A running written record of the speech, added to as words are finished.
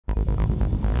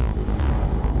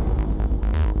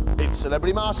It's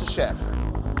Celebrity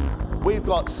MasterChef. We've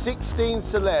got 16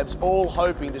 celebs all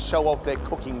hoping to show off their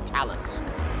cooking talent.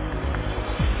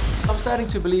 I'm starting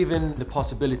to believe in the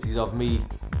possibilities of me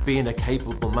being a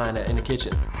capable man in the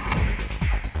kitchen.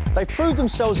 They've proved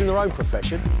themselves in their own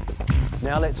profession.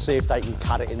 Now let's see if they can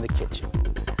cut it in the kitchen.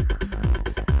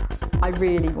 I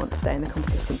really want to stay in the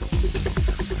competition.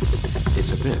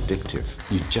 It's a bit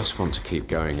addictive. You just want to keep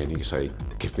going and you say,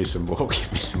 give me some more,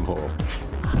 give me some more.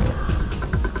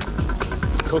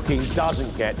 Cooking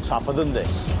doesn't get tougher than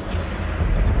this.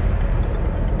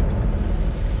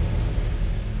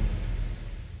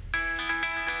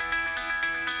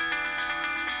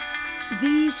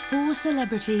 These 4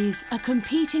 celebrities are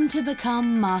competing to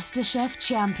become MasterChef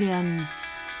champion.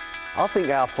 I think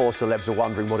our 4 celebs are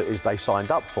wondering what it is they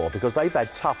signed up for, because they've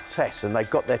had tough tests and they've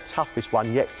got their toughest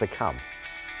one yet to come.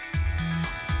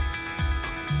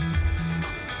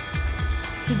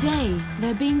 Today,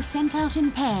 they're being sent out in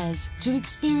pairs to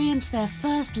experience their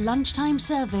first lunchtime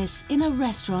service in a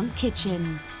restaurant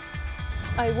kitchen.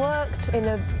 I worked in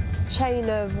a chain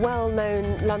of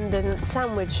well-known London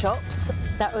sandwich shops.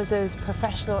 That was as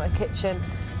professional a kitchen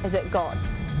as it got.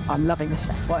 I'm loving the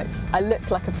chef whites. I look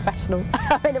like a professional.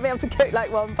 I may not be able to cook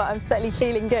like one, but I'm certainly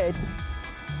feeling good.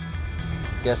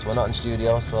 Guess we're not in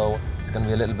studio, so it's going to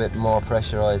be a little bit more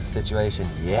pressurised situation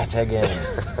yet again.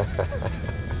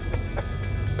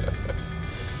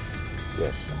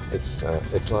 Yes,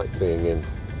 it's like being in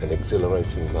an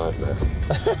exhilarating nightmare.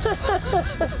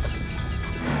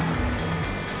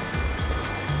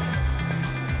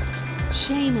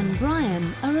 Shane and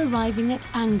Brian are arriving at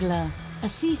Angler, a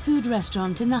seafood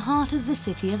restaurant in the heart of the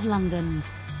City of London.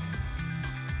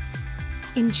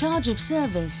 In charge of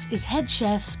service is head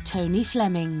chef Tony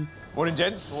Fleming. Morning,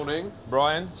 gents. Morning.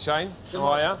 Brian, Shane, how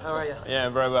are you? How are you? Yeah,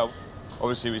 very well.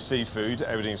 Obviously, with seafood,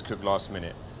 everything's cooked last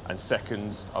minute, and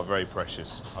seconds are very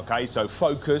precious. OK, so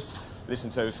focus, listen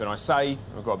to everything I say.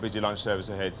 We've got a busy lunch service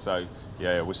ahead, so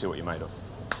yeah, we'll see what you're made of.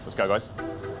 Let's go, guys.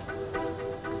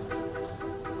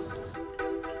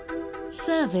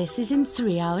 Service is in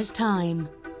 3 hours' time.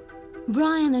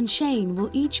 Brian and Shane will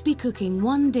each be cooking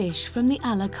 1 dish from the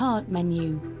a la carte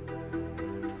menu.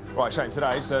 Right, Shane,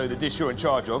 today, so the dish you're in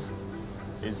charge of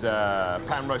is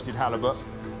pan-roasted halibut,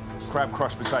 crab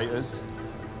crushed potatoes,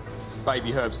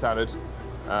 baby herb salad,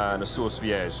 and a sauce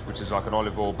vierge, which is like an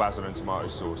olive oil, basil and tomato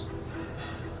sauce.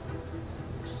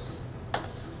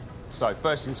 So,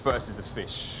 first things first is the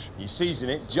fish. You season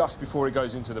it just before it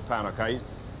goes into the pan, OK?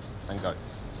 And go.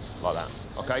 Like that,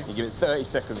 OK? You give it 30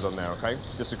 seconds on there, OK?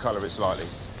 Just to colour it slightly.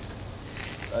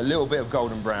 A little bit of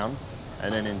golden brown,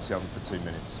 and then into the oven for 2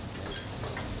 minutes.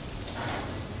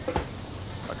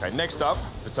 OK, next up,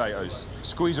 potatoes.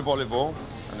 Squeeze of olive oil,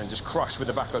 and then just crush with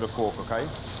the back of the fork, OK?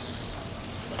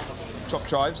 Chopped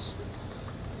chives,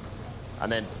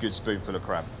 and then good spoonful of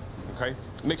crab, OK?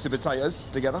 Mix the potatoes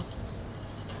together.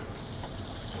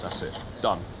 That's it,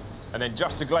 done. And then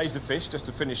just to glaze the fish, just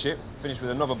to finish it, finish with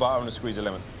another butter and a squeeze of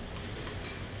lemon.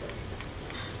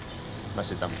 That's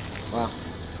it, done. Wow.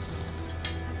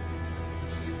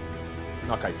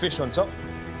 OK, fish on top.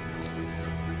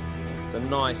 It's a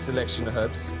nice selection of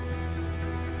herbs.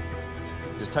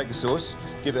 Just take the sauce,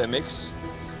 give it a mix.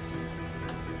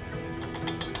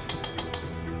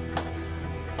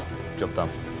 Job done.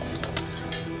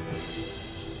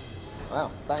 Wow,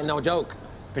 that ain't no joke.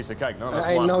 Piece of cake, no? That's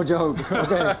That ain't one. no joke,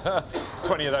 OK.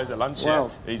 20 of those at lunch,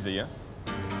 Wow. yeah? Easy, yeah?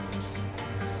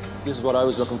 This is what I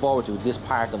was looking forward to, this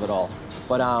part of it all.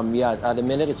 But yeah, at the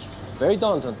minute it's very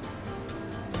daunting.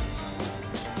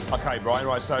 OK, Brian,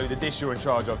 right, so the dish you're in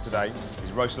charge of today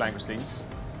is roast langoustines,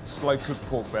 slow-cooked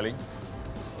pork belly,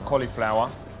 cauliflower,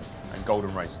 and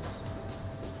golden raisins.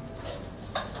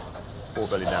 Pork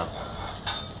belly down.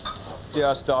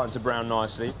 Just starting to brown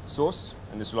nicely. Sauce,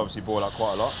 and this will obviously boil up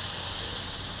quite a lot.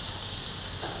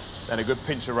 Then a good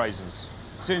pinch of raisins.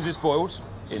 As soon as it's boiled,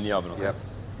 in the oven, OK? Yep.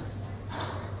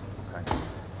 OK.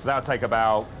 So that'll take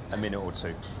about a minute or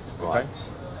 2. Right. OK?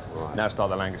 Right. Now start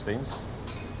the langoustines.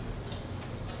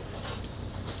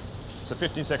 So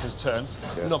 15 seconds turn,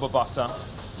 knob of butter,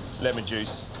 lemon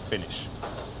juice, finish.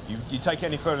 You take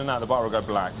any further than that, the butter will go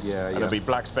black. Yeah, and there'll be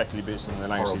black speckly bits in the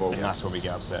langoustine, Horrible. and that's when we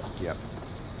get upset. Yep.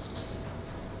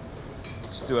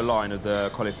 Just do a line of the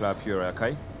cauliflower puree,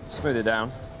 OK? Smooth it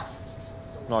down,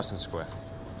 nice and square.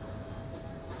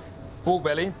 Pork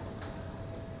belly,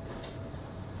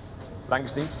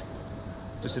 langoustines,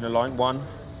 just in a line. 1,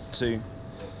 2,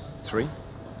 3.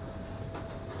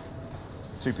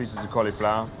 2 pieces of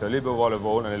cauliflower, a little bit of olive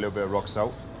oil and a little bit of rock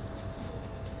salt.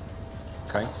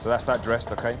 OK, so that's that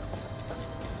dressed, OK?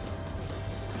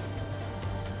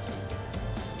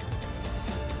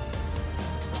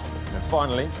 And then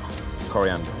finally,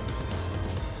 coriander.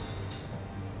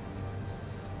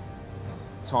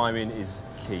 Timing is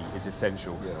key, is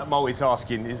essential. Yeah.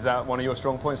 Multitasking, is that one of your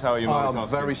strong points? How are you multitasking? I'm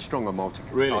very strong on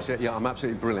multitasking. Really? Yeah, I'm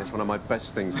absolutely brilliant. It's one of my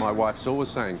best things. My wife's always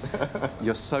saying,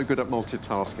 you're so good at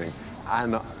multitasking.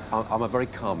 And I'm a very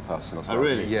calm person as well. Oh,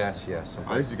 really? Yes.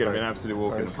 Oh, this is going to be an absolute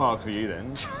walk in the park for you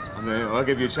then. I mean, I'll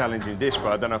give you a challenging dish,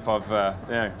 but I don't know if I've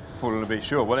fallen a bit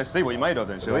short. Well, let's see what you made of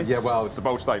then, shall we? Yeah, well... It's a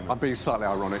bold statement. I'm being slightly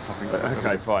ironic, I think.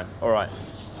 OK, fine. All right.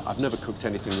 I've never cooked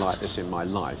anything like this in my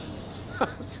life.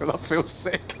 Until I feel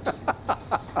sick.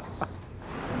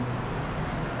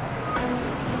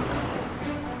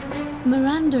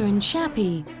 Miranda and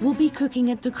Shappi will be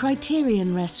cooking at the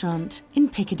Criterion restaurant in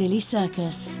Piccadilly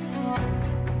Circus.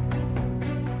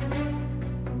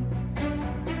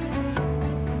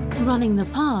 Running the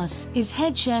pass is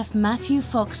head chef Matthew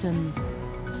Foxon.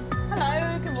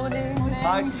 Hello, good morning.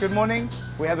 Hi, good morning.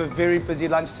 We have a very busy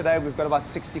lunch today. We've got about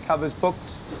 60 covers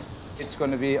booked. It's going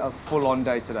to be a full-on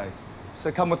day today.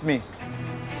 So come with me.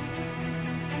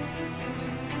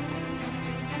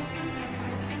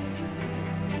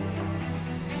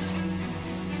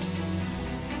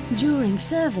 During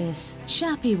service,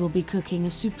 Shappi will be cooking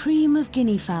a supreme of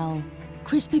guinea fowl,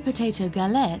 crispy potato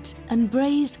galette and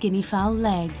braised guinea fowl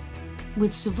leg,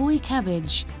 with Savoy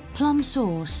cabbage, plum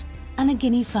sauce and a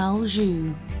guinea fowl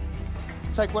jus.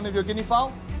 Take one of your guinea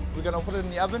fowl. We're going to put it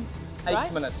in the oven.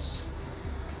 8 minutes.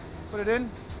 Put it in.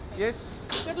 Yes.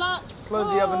 Good luck.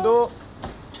 Close the oven door.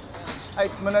 8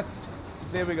 minutes.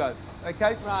 There we go.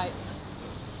 Okay? Right.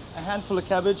 A handful of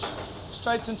cabbage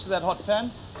straight into that hot pan.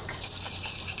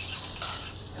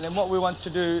 And then what we want to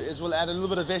do is we'll add a little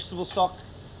bit of vegetable stock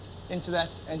into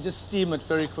that and just steam it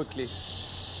very quickly.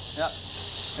 Yep.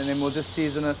 And then we'll just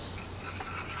season it.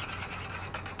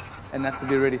 And that will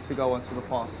be ready to go onto the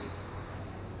pass.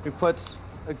 We put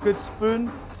a good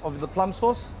spoon of the plum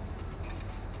sauce.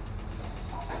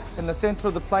 In the center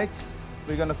of the plate,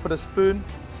 we're going to put a spoon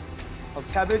of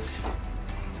cabbage,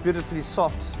 beautifully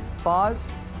soft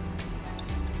thighs.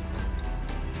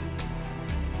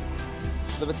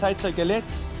 The potato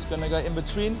galette is going to go in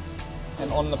between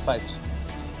and on the plate.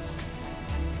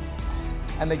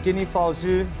 And the guinea fowl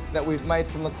jus that we've made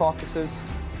from the carcasses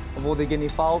of all the guinea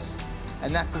fowls,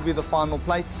 and that will be the final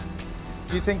plate.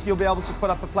 Do you think you'll be able to put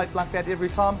up a plate like that every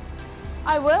time?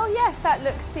 I will, yes, that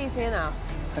looks easy enough.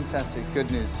 Fantastic,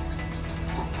 good news.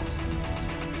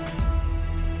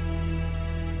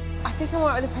 I think I'm all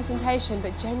right with the presentation,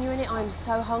 but genuinely I'm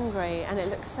so hungry and it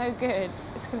looks so good.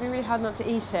 It's going to be really hard not to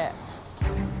eat it.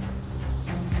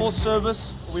 For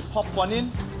service, we pop one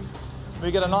in.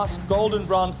 We get a nice golden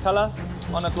brown colour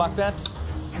on it like that.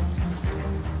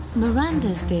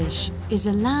 Miranda's dish is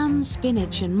a lamb,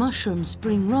 spinach and mushroom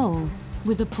spring roll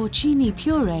with a porcini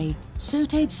puree,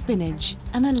 sautéed spinach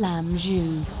and a lamb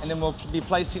jus. And then we'll be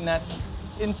placing that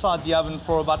inside the oven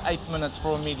for about 8 minutes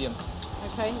for a medium.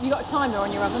 OK. You got a timer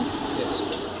on your oven? Yes.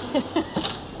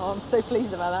 Oh, I'm so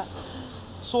pleased about that.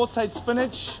 Sautéed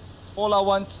spinach. All I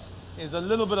want is a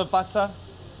little bit of butter.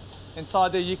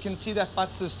 Inside there, you can see that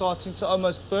butter is starting to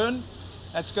almost burn.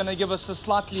 That's going to give us a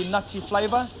slightly nutty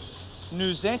flavour.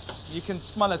 Nouzette, you can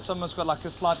smell it. It's almost got like a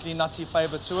slightly nutty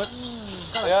flavour to it.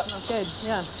 God, yeah. That smells good,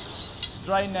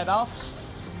 yeah. Drain that out.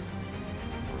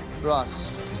 Right.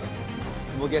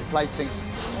 We'll get plating.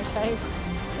 OK.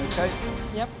 OK.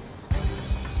 Yep.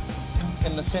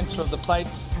 In the centre of the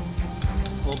plate,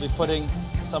 we'll be putting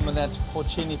some of that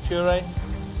porcini puree,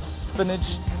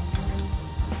 spinach,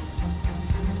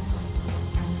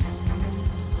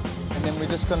 and then we're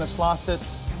just going to slice it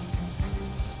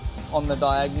on the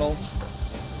diagonal.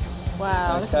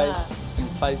 Wow, look at that. In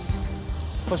place,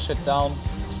 push it down,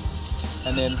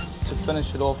 and then to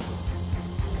finish it off,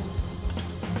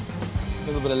 a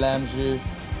little bit of lamb jus,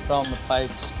 put on the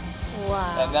plate.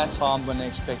 Wow. And that's how I'm going to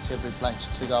expect every plate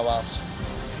to go out.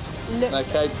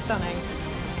 Looks stunning.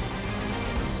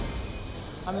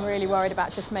 I'm really worried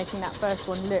about just making that first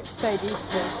one look so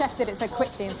beautiful. The chef did it so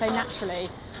quickly and so naturally.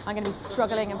 I'm going to be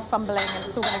struggling and fumbling and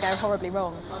it's all going to go horribly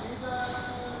wrong.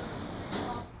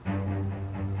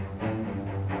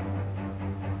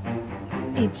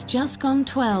 It's just gone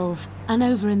 12, and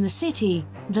over in the city,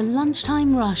 the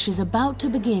lunchtime rush is about to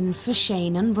begin for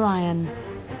Shane and Brian.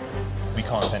 We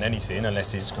can't send anything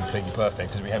unless it's completely perfect,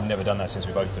 because we have never done that since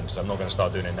we've opened, so I'm not going to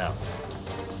start doing it now.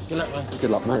 Good luck, man.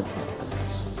 Good luck, mate.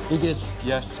 You good?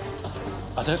 Yes.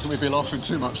 I don't think we'd be laughing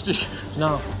too much, do you?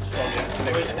 No.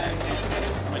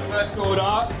 First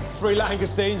order, 3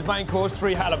 langoustines, main course,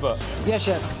 3 halibut. Yes,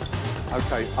 chef.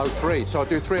 OK, 3. So I'll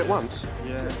do 3 at once?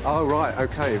 Yeah. Oh, right,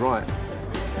 OK, right.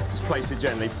 Just place it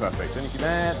gently, perfect. Anything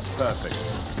there, perfect.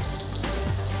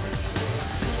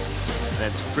 Then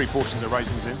 3 portions of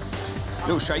raisins in.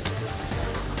 Little shake.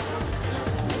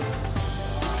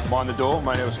 Mind the door,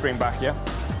 mind it'll spring back, yeah?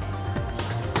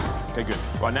 Okay, good.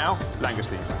 Right now,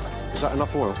 langoustines. Is that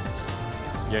enough oil?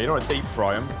 Yeah, you don't want to deep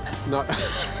fry them. No.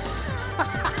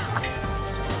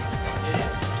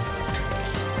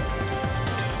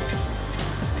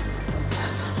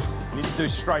 You need to do a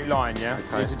straight line, yeah?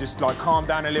 Okay. You need to just like calm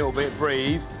down a little bit,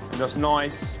 breathe, and just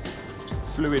nice,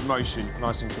 fluid motion,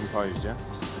 nice and composed, yeah?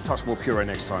 A touch more puree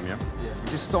next time, yeah?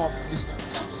 Just stop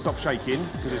shaking,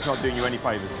 because it's not doing you any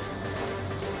favours.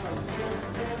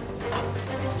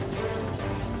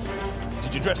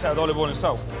 Did you dress out with olive oil and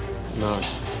salt? No.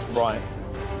 Right.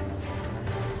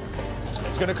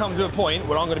 It's going to come to a point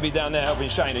where I'm going to be down there helping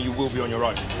Shane and you will be on your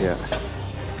own. Yeah.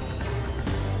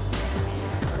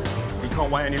 You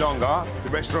can't wait any longer. The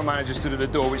restaurant manager stood at the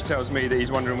door, which tells me that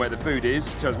he's wondering where the food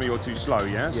is. Tells me you're too slow,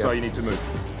 yeah? So you need to move.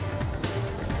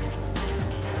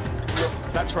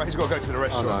 That tray's got to go to the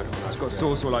restaurant. Oh, no. It's got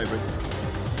sauce all over it.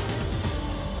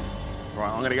 Right,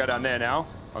 I'm going to go down there now.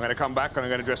 I'm going to come back and I'm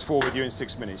going to dress 4 with you in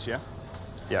 6 minutes, yeah?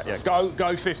 Yeah.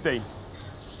 Go 15.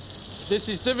 This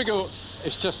is difficult.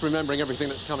 It's just remembering everything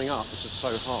that's coming up. It's just so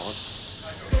hard.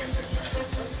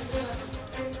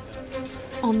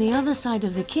 On the other side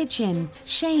of the kitchen,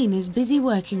 Shane is busy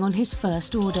working on his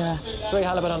first order. 3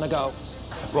 halibut on the go.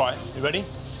 Right, you ready?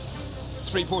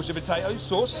 3 portions of potatoes,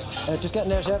 sauce. Just getting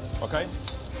there, chef. OK.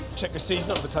 Check the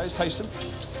seasoning of the potatoes, taste them.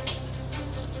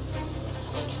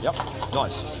 Yep,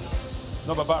 nice.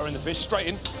 Not about butter in the fish, straight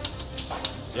in.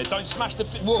 Yeah, don't smash the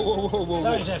fish. Whoa.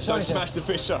 Sorry, chef, don't smash the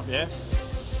fish up, yeah?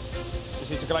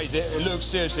 Just need to glaze it. It looks,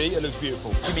 seriously, it looks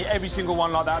beautiful. Give me every single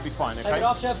one like that, it'll be fine, OK? Take it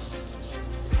off, chef.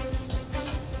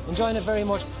 Enjoying it very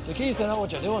much. The key is to know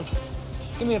what you're doing.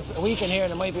 Give me a week in here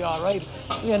and it might be all right.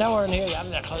 Give me an hour in here, you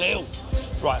haven't a clue.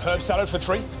 Right, herb salad for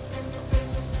 3.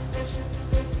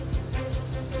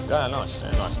 Yeah, nice.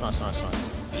 Yeah, nice. A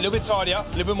little bit tidier, a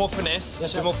little bit more finesse, a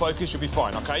bit more focus, you'll be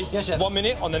fine, OK? Yes, chef. 1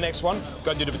 minute on the next one,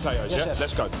 go and do the potatoes, Yes, yeah? chef.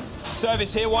 Let's go.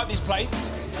 Service here, wipe these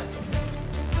plates.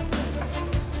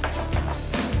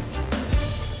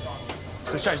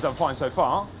 So Shane's done fine so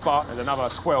far, but there's another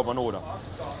 12 on order.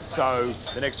 So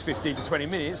the next 15 to 20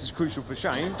 minutes is crucial for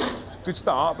Shane. Good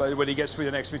start, but when he gets through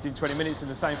the next 15 to 20 minutes in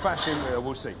the same fashion,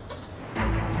 we'll see.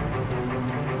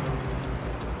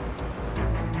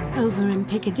 Over in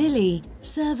Piccadilly,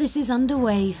 service is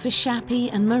underway for Shappi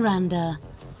and Miranda.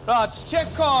 Right,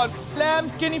 check on lamb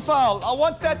guinea fowl. I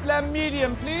want that lamb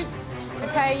medium, please.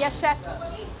 OK, yes, chef.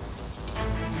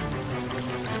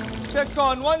 Check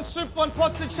on 1 soup, 1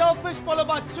 potted shellfish, followed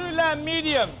by 2 lamb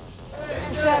medium.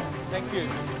 Chef. Thank you.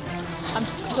 I'm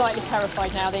slightly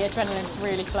terrified now. The adrenaline's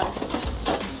really flowing.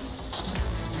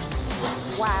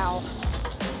 Wow.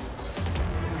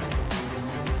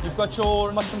 You've got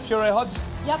your mushroom puree hot?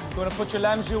 Yep. You want to put your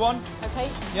lamb jus on? OK.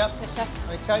 Yep. Yes, chef.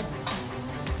 OK.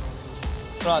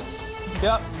 Right.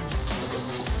 Yep.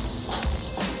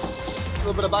 A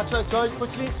little bit of butter. Go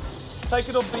quickly. Take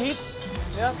it off the heat.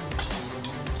 Yeah.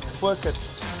 Work it.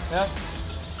 Yeah.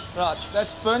 Right.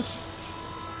 That's burnt.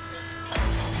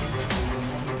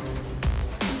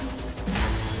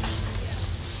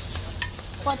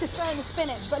 Well, I've just burned the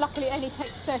spinach, but luckily it only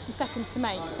takes 30 seconds to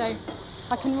make, so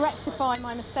I can rectify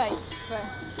my mistakes, but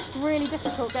it's really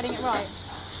difficult getting it right.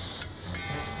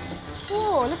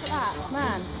 Oh, look at that,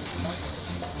 man.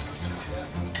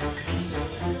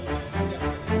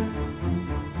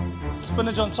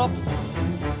 Spinach on top.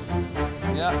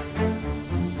 Yeah.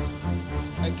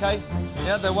 OK.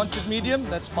 Yeah, they wanted medium,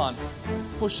 that's fine.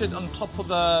 Push it on top of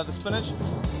the spinach.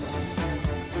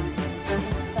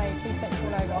 Please don't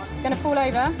fall over. It's going to fall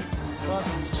over. Right.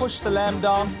 Push the lamb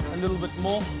down a little bit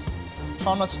more.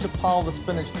 Try not to pile the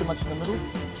spinach too much in the middle.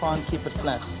 Try and keep it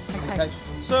flat. OK.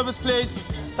 Service, please.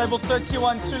 Table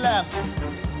 31, 2 lamb.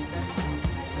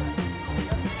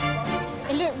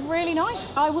 It looked really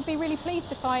nice. I would be really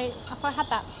pleased if I had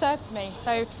that served to me.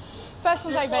 So, first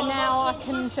one's over. Now I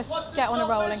can just get on a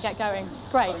roll and get going. It's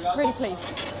great. Really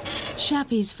pleased.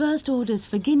 Shappi's first orders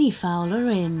for guinea fowl are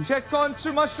in. Check on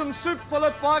 2 mushroom soup,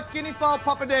 followed by guinea fowl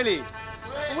pappardelle.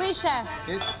 Oui, chef.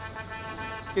 Yes.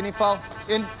 Guinea fowl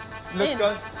in. Let's In.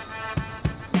 go.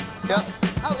 Yeah.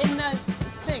 Oh, in the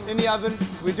thing? In the oven.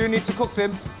 We do need to cook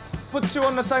them. Put 2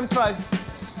 on the same tray.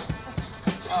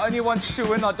 I only want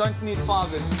 2 in. I don't need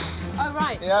 5 in. Oh,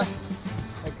 right. Yeah.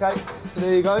 OK. So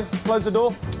there you go. Close the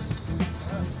door.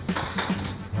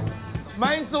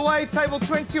 Mains away, table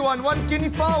 21. 1 guinea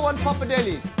fowl, 1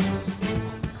 pappardelle.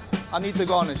 I need the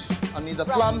garnish. I need the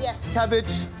plum, yes.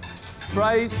 cabbage,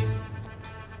 braised.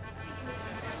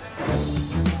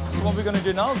 So what we're going to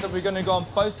do now is that we're going to go on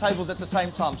both tables at the same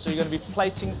time. So you're going to be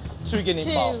plating 2 guinea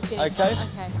fowl. Guinea Okay? fowl.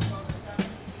 Okay.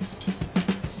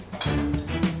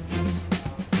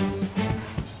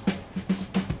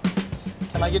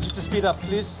 Can I get you to speed up,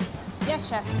 please? Yes,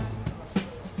 chef.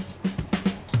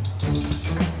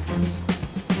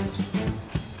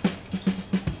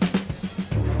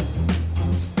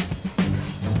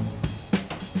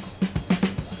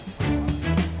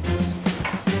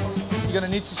 You're going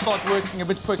to need to start working a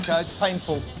bit quicker. It's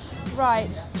painful.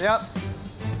 Right. Yeah.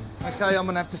 Okay, I'm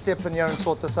going to have to step in here and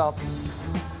sort this out.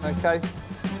 Okay.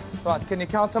 Right, can you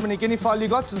count how many guinea fowl you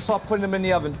got and start putting them in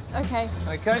the oven? Okay.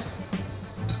 Okay.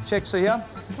 Checks are here.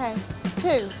 Okay. 2.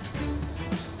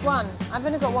 1. I've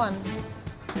only got 1.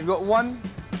 You've got 1,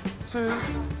 2,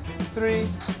 3,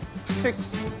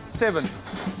 6, 7.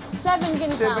 7 guinea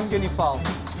fowl. 7 guinea fowl.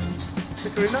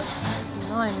 Karina?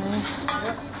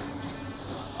 Blimey.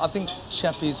 I think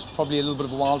Shappi's probably a little bit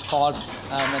of a wild card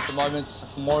at the moment.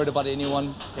 If I'm worried about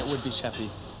anyone, it would be Shappi.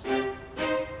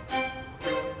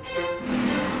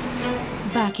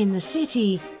 Back in the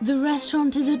city, the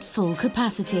restaurant is at full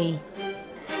capacity.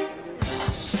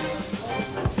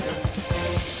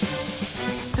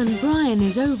 And Brian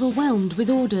is overwhelmed with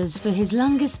orders for his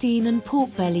langoustine and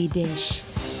pork belly dish.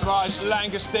 Right, it's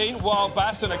langoustine, wild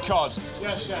bass and a cod.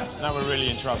 Yes, chef. Now we're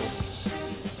really in trouble.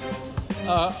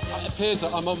 It appears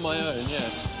that I'm on my own,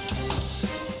 yes.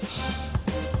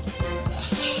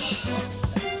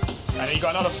 And you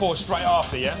got another 4 straight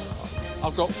after, yeah?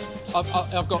 Have I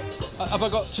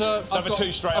got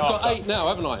 2 straight I've after. got 8 now,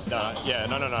 haven't I? No.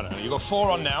 You've got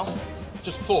 4 on now.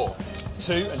 Just 4?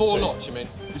 2 and 4 2. lots, you mean?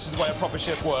 This is the way a proper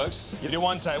chef works. You do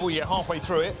one table, you get halfway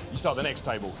through it, you start the next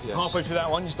table. Yes. Halfway through that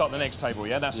one, you start the next table,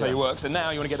 yeah? That's how it works. And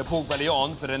now you want to get the pork belly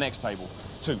on for the next table.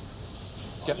 2.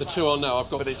 Get the 2 on now, I've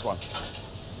got... For this one.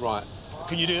 Right.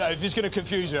 Can you do that? If it's going to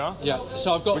confuse you, huh? Yeah,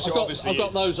 so I've got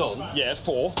those on. Yeah,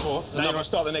 4. 4. Now you're going to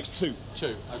start the next 2.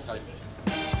 2, OK.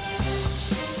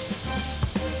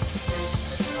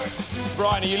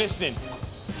 Brian, are you listening?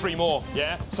 3 more,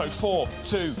 yeah? So 4,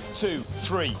 2, 2,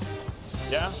 3.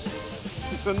 Yeah?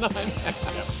 It's a 9.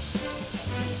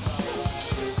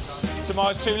 So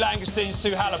my 2 langoustines,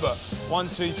 2 halibut. 1,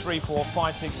 2, 3, 4,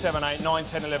 5, 6, 7, 8, 9,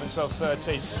 10, 11, 12,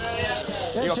 13.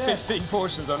 You got 15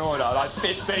 portions on order, like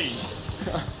 15.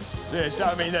 Yes,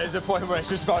 I mean, there's a point where it's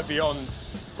just got beyond.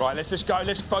 Right, let's just go,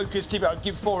 let's focus, keep it,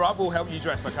 give 4 up, we'll help you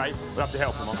dress, OK? We'll have to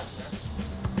help him on.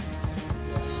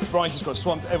 Brian just got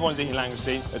swamped, everyone's eating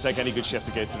langoustine. It'll take any good chef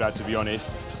to go through that, to be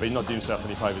honest. But he's not doing himself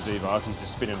any favours either. He's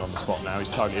just spinning on the spot now,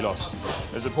 he's totally lost.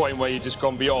 There's a point where you've just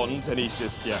gone beyond, and he's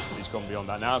just, yeah, he's gone beyond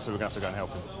that now, so we're going to have to go and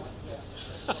help him.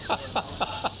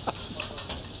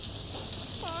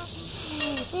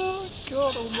 Oh,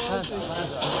 God almighty.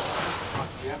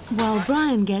 While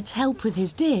Brian gets help with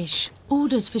his dish,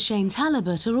 orders for Shane's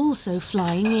halibut are also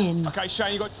flying in. OK,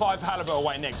 Shane, you've got 5 halibut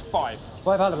away next. 5.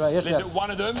 5 halibut, yes, Listen, one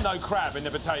of them, no crab in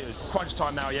the potatoes. Crunch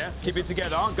time now, yeah? Keep it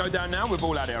together. Go down now. We've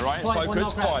all had it, all right? 5,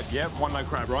 focus. 1 no 5, yeah? 1 no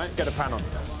crab, right? Get a pan on.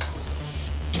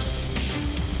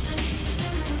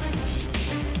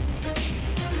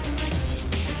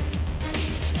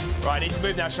 Right, I need to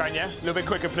move now, Shane, yeah? A little bit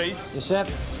quicker, please. Yes, chef.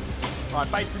 Right,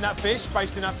 basting that fish,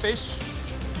 basting that fish.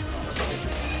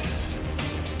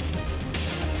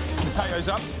 Potatoes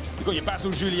up. You've got your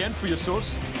basil julienne for your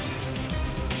sauce.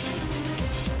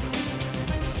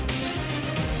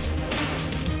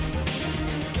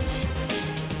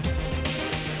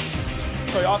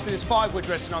 So after this 5 we're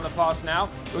dressing on the pass now,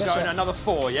 we're going another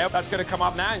 4, yeah? That's going to come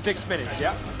up now in 6 minutes,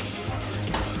 yeah?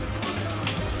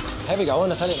 Heavy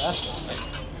going, I tell you that.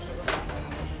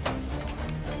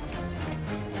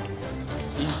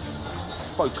 He's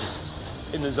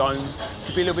focused in the zone.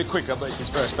 Could be a little bit quicker, but it's his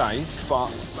first day. But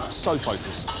so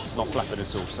focused, it's not flapping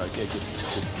at all. So yeah, good.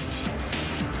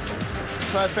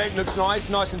 Perfect. Looks nice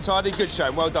and tidy. Good,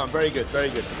 Shane. Well done. Very good.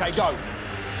 Okay, go.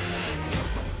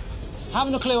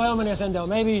 Haven't a clue how many I sent out.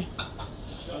 Maybe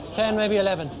 10, maybe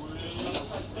 11.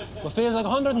 But feels like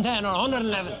 110 or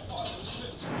 111.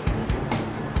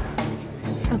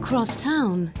 Across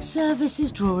town, service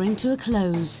is drawing to a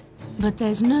close. But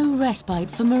there's no respite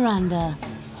for Miranda.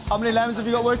 How many lambs have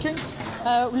you got working?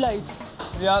 Loads.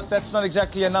 Yeah, that's not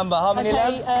exactly a number. How many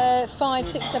lambs? 5,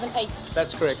 6, 7, 8.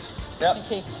 That's correct. Yeah.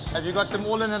 Thank you. Have you got them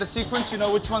all in at a sequence? You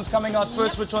know which one's coming out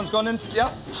first, which one's gone in? Yeah?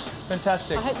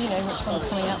 Fantastic. I hope you know which one's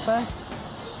coming out first.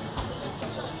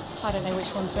 I don't know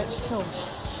which one's which at all.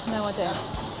 No idea.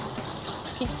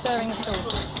 Just keep stirring the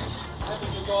sauce.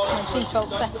 My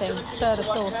default setting, stir the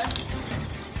sauce.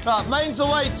 Right, mains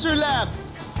away, 2 lamb.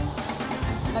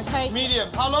 OK. Medium.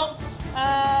 How long?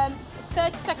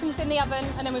 30 seconds in the oven,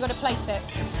 and then we've got to plate it.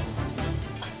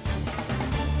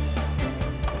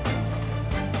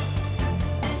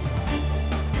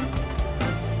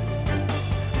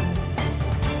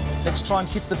 Let's try and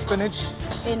keep the spinach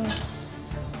in.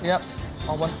 Yep.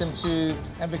 I want them to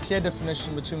have a clear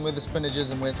definition between where the spinach is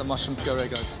and where the mushroom puree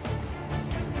goes.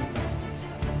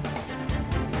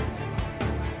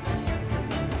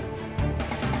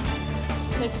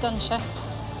 Those are done, Chef.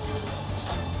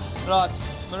 Right,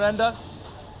 Miranda.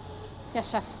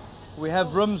 Yes, Chef. We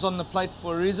have rims on the plate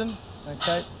for a reason,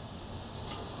 okay?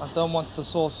 I don't want the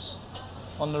sauce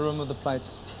on the rim of the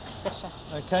plate. Yes,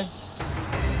 Chef. Okay?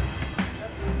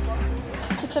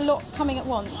 It's just a lot coming at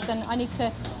once, and I need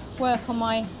to work on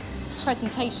my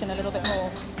presentation a little bit more.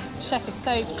 Chef is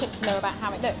so particular about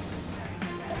how it looks.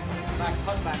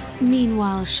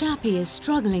 Meanwhile, Shappi is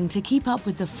struggling to keep up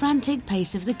with the frantic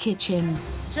pace of the kitchen.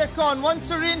 Check on 1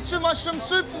 terrine, 2 mushroom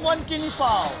soup, and 1 guinea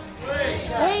fowl.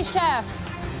 Oui, Chef.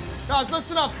 Guys,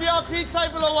 listen up. VIP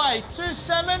table away. 2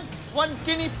 salmon, 1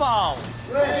 guinea fowl.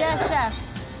 Yes, Chef.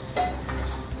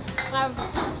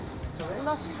 I've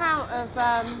lost count of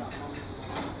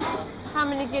how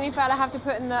many guinea fowl I have to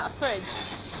put in the fridge.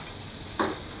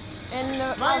 In the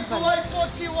oven. Away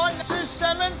 41, 2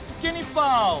 salmon, guinea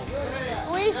fowl.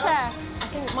 Oui, Chef. I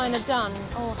think mine are done.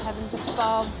 Oh, heavens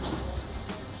above.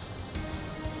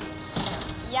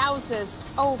 Yowzers.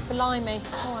 Oh, blimey.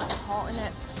 Oh, that's hot, isn't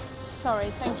it? Sorry,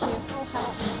 thank you. Oh,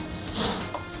 help.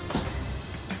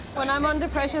 When I'm under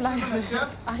pressure like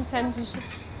this, I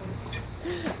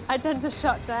tend to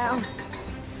shut down.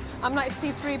 I'm like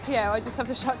C-3PO, I just have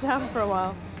to shut down for a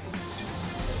while.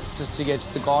 Just to get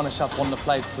the garnish up on the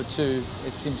plate for 2,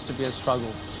 it seems to be a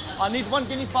struggle. I need 1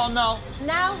 guinea fowl now.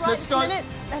 Now, right this minute.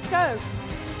 Let's go.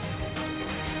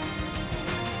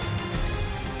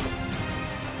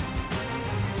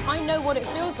 I know what it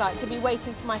feels like to be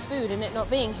waiting for my food and it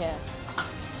not being here.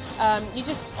 You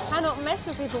just cannot mess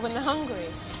with people when they're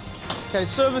hungry. Okay,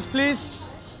 service, please.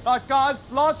 Right, guys,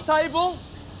 last table.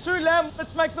 2 lamb.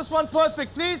 Let's make this one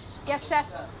perfect, please. Yes, Chef.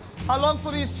 How long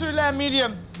for these 2 lamb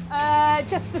medium?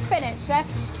 Just the spinach, Chef.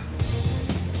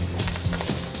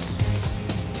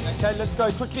 Okay, let's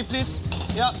go quickly, please.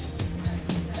 Yeah.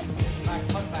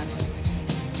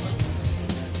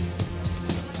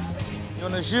 You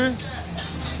want a jus?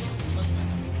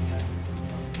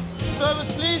 Service,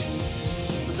 please.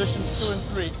 Positions 2 and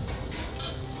 3.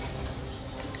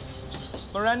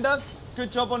 Miranda,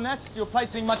 good job on that. You're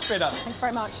plating much better. Thanks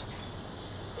very much.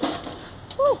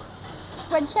 Woo.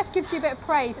 When Chef gives you a bit of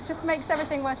praise, it just makes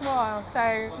everything worthwhile. So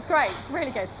it's great. It's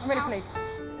really good. I'm really pleased.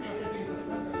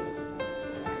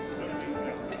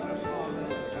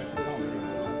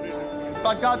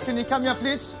 Right, guys, can you come here,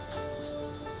 please?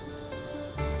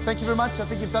 Thank you very much. I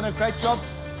think you've done a great job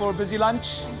for a busy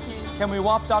lunch. Thank you. Can we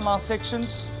wipe down our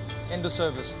sections? End of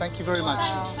service. Thank you very much.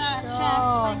 Thanks,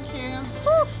 Chef. Thank you.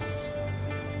 Woof.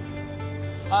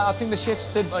 I think the chefs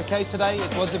did okay today.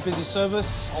 It was a busy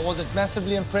service. I wasn't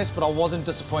massively impressed, but I wasn't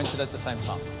disappointed at the same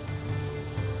time.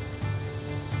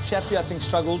 Shappi, I think,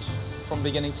 struggled from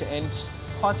beginning to end.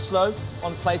 Quite slow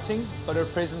on plating, but her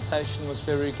presentation was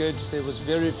very good. There was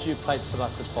very few plates that I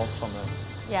could fault from her.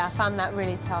 Yeah, I found that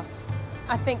really tough.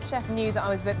 I think Chef knew that I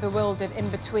was a bit bewildered in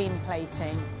between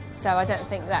plating, so I don't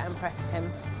think that impressed him.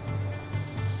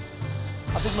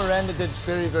 I think Miranda did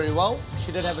very, very well.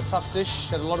 She did have a tough dish.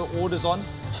 She had a lot of orders on.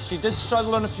 She did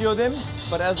struggle on a few of them,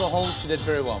 but as a whole, she did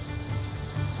very well.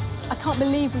 I can't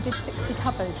believe we did 60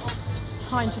 covers.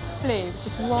 Time just flew. It was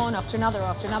just one after another,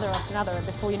 after another, after another, and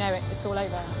before you know it, it's all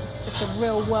over. It's just a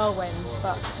real whirlwind,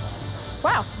 but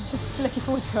wow, I'm just looking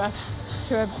forward to a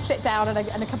sit down and a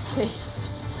cup of tea.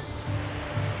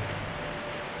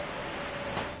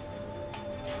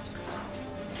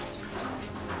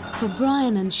 For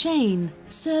Brian and Shane,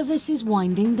 service is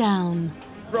winding down.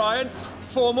 Brian,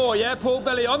 4 more, yeah? Pull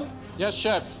belly on? Yes,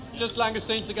 Chef. Just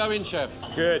langoustines to go in,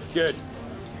 Chef. Good, good.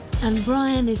 And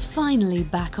Brian is finally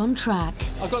back on track.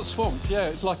 I got swamped, yeah.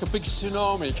 It's like a big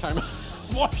tsunami came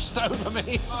washed over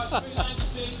me.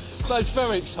 That's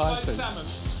very exciting.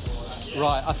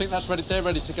 Right, I think that's ready. They're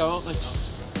ready to go, aren't they?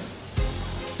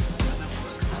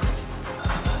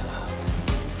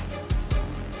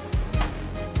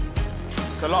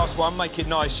 So last one, make it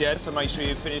nice, yeah? So make sure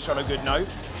you finish on a good note.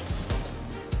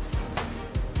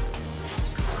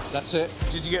 That's it.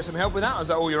 Did you get some help with that, or is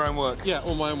that all your own work? Yeah,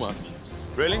 all my own work.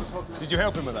 Really? Did you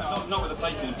help him with that? Not with the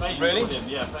plating. Really?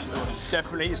 Yeah, plating.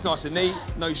 Definitely. It's nice and neat.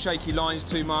 No shaky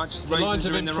lines too much. The lines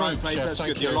Raisins are in the right improved, place. Chef, That's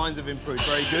thank good. you. Your lines have improved.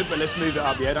 Very good. But let's move it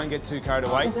up, yeah? Don't get too carried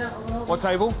away. What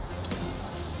table?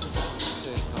 Let's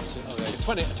see.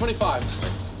 Oh, there you go. 25.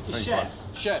 Chef.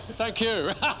 Chef, thank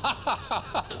you.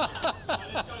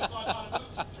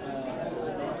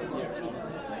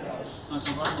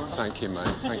 Thank you,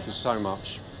 mate. Thank you so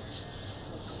much.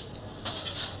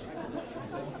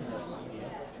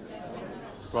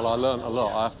 Well, I learned a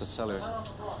lot, I have to tell you.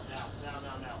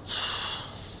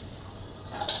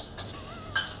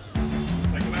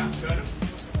 Take them out, turn them.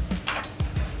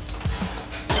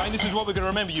 Jane, this is what we're going to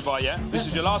remember you by, yeah? So this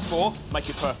is your last 4. Make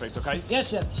it perfect, OK?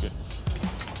 Yes, chef. Good.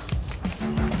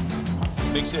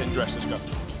 Mix it and dress. Let's go.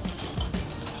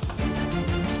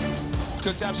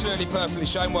 Cooked absolutely perfectly,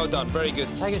 Shane. Well done. Very good.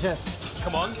 Thank you, chef.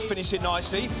 Come on, finish it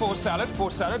nicely. 4 salad, 4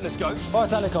 salad. Let's go. 4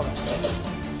 salad cover.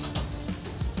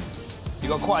 You've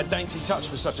got quite a dainty touch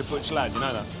for such a butch lad, you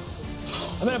know that?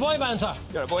 I'm in a boy band, sir.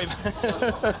 You're a boy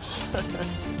band.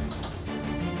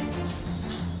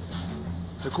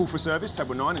 So call for service,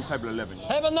 table 9 and table 11.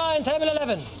 Table 9, table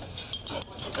 11.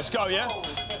 Let's go, yeah?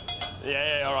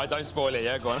 Yeah, all right, don't spoil it,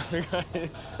 yeah? Go on.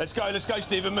 Let's go,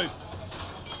 Stephen, move.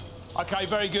 OK,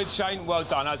 very good, Shane. Well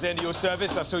done. That's the end of your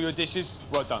service. I saw your dishes.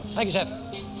 Well done. Thank you, chef.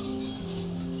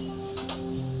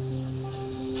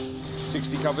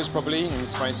 60 covers, probably, in the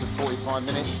space of 45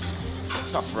 minutes.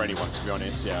 Tough for anyone, to be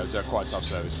honest. Yeah, it was a quite tough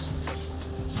service.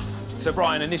 So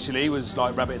Brian initially was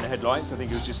like rabbit in the headlights. I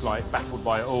think he was just like baffled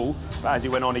by it all. But as he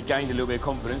went on, he gained a little bit of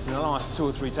confidence. And the last 2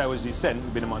 or 3 tables he sent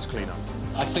have been much cleaner.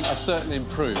 I think I certainly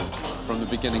improved from the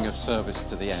beginning of service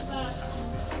to the end.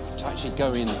 To actually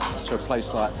go into a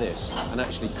place like this and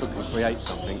actually cook and create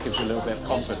something gives you a little bit of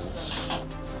confidence.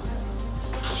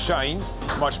 Shane,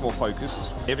 much more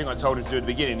focused. Everything I told him to do at the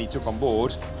beginning, he took on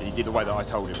board, and he did the way that I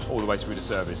told him, all the way through the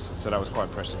service. So that was quite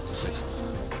impressive to see.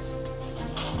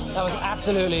 That was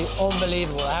absolutely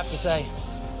unbelievable, I have to say.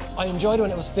 I enjoyed it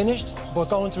when it was finished, but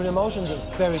going through the emotions is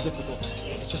very difficult.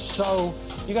 It's just so...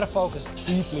 you got to focus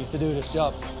deeply to do this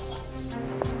job.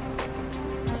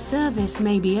 Service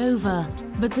may be over,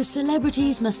 but the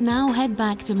celebrities must now head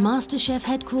back to MasterChef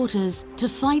headquarters to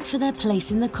fight for their place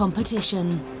in the competition.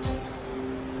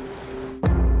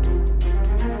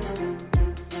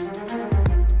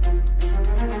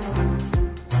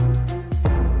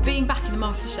 Being back in the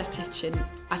MasterChef kitchen,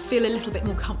 I feel a little bit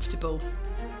more comfortable.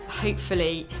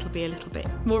 Hopefully, it'll be a little bit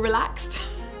more relaxed.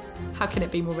 How can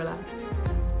it be more relaxed?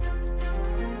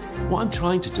 What I'm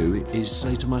trying to do is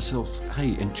say to myself,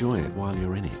 hey, enjoy it while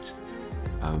you're in it.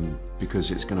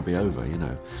 Because it's going to be over, you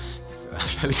know,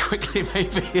 fairly quickly,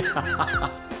 maybe.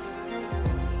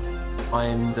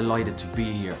 I'm delighted to be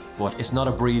here, but it's not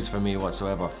a breeze for me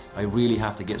whatsoever. I really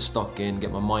have to get stuck in,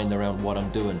 get my mind around what I'm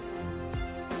doing.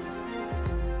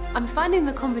 I'm finding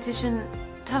the competition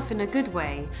tough in a good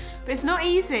way, but it's not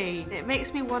easy. It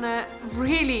makes me want to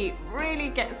really, really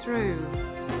get through.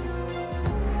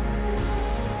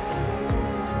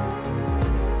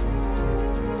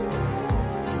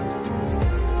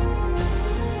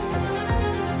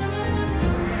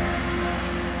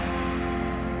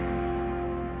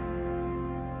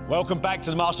 Welcome back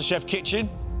to the MasterChef kitchen.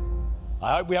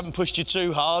 I hope we haven't pushed you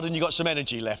too hard and you've got some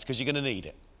energy left, because you're going to need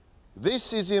it.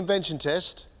 This is the invention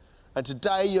test, and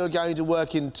today you're going to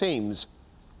work in teams.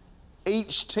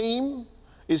 Each team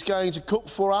is going to cook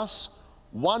for us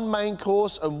 1 main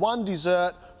course and 1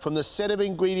 dessert from the set of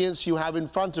ingredients you have in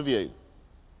front of you.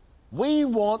 We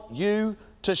want you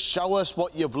to show us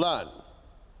what you've learned.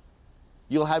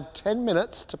 You'll have 10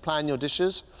 minutes to plan your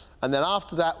dishes, and then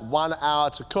after that, 1 hour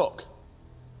to cook.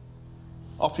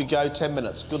 Off you go, 10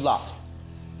 minutes. Good luck.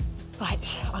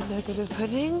 Right, I'm no good with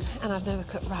pudding, and I've never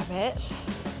cooked rabbit.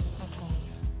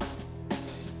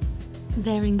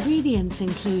 Their ingredients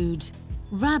include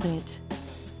rabbit,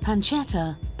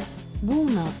 pancetta,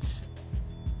 walnuts,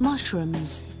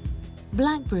 mushrooms,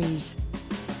 blackberries,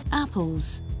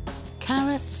 apples,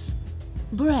 carrots,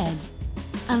 bread,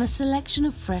 and a selection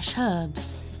of fresh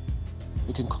herbs.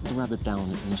 We can cook the rabbit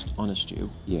down on a stew,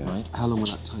 yeah. Right? How long will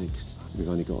that take? We've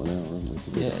only got an hour, haven't we,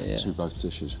 to do both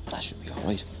dishes. That should be all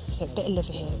right. So a bit of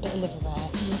liver here, a bit of liver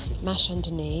there, mash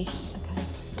underneath. Okay.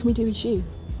 Can we do a jus?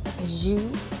 A jus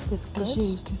is good. A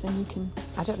jus, because then you can...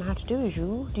 I don't know how to do a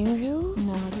jus. Do you jus?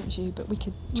 No, I don't jus, but we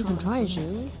could try. We can try a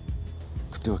jus.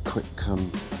 Could do a quick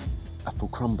apple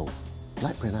crumble.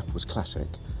 Blackberry and apple is classic,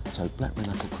 so blackberry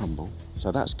and apple crumble.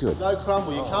 So that's good. No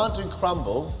crumble. You can't do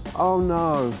crumble. Oh,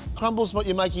 no. Crumble's what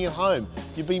you're making at home.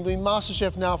 You've been doing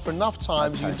MasterChef now for enough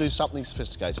times, you can do something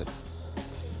sophisticated.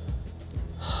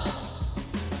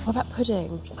 What about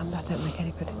pudding? I don't make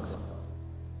any puddings.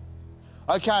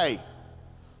 OK.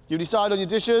 You decide on your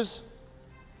dishes.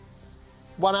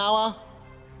 1 hour.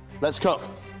 Let's cook.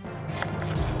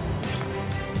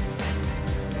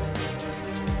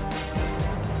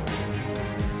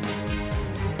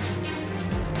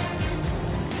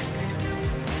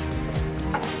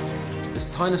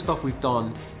 This kind of stuff we've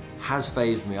done has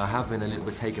fazed me. I have been a little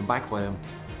bit taken back by them,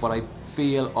 but I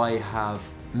feel I have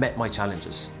met my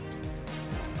challenges.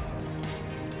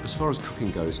 As far as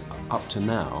cooking goes, up to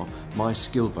now, my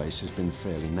skill base has been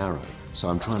fairly narrow, so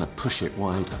I'm trying to push it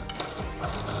wider.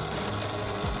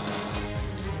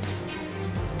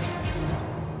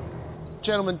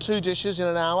 Gentlemen, 2 dishes in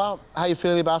an hour. How are you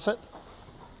feeling about it?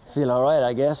 Feel all right,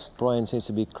 I guess. Brian seems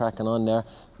to be cracking on there,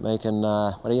 making,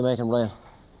 what are you making, Brian?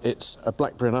 It's a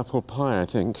blackberry and apple pie, I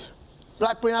think.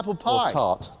 Blackberry and apple pie? Or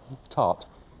tart. Tart.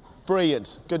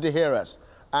 Brilliant. Good to hear it.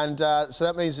 And so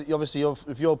that means that obviously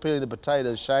if you're peeling the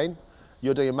potatoes, Shane,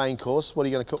 you're doing a main course. What are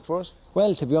you going to cook for us?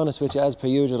 Well, to be honest with you, as per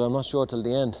usual, I'm not sure till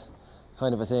the end,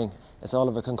 kind of a thing. It's all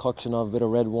of a concoction of a bit of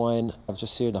red wine. I've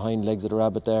just seared the hind legs of the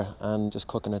rabbit there and just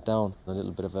cooking it down. A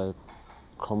little bit of a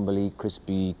crumbly,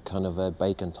 crispy kind of a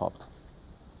bacon top.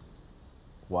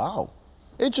 Wow.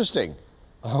 Interesting.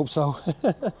 I hope so.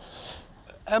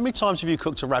 How many times have you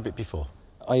cooked a rabbit before?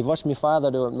 I've watched my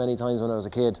father do it many times when I was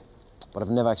a kid, but I've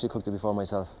never actually cooked it before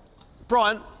myself.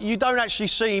 Brian, you don't actually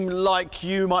seem like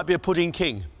you might be a pudding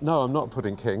king. No, I'm not a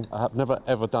pudding king. I have never,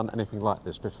 ever done anything like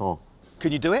this before.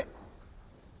 Can you do it?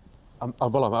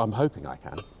 Well, I'm hoping I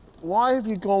can. Why have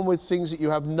you gone with things that you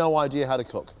have no idea how to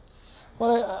cook?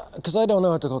 Well, because I don't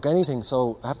know how to cook anything,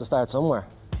 so I have to start somewhere.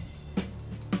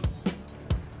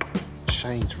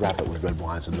 Shane's rabbit with red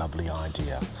wine is a lovely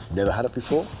idea. Never had it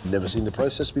before, never seen the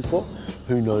process before.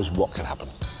 Who knows what could happen?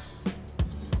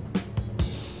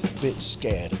 Bit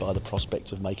scared by the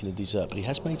prospect of making a dessert, but he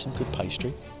has made some good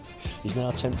pastry. He's now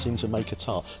attempting to make a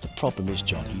tart. The problem is,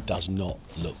 John, he does not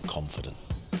look confident.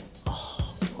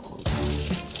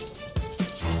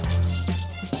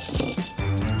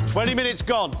 20 minutes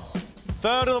gone.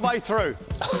 Third of the way through.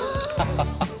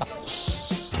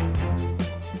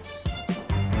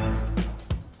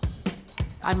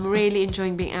 I'm really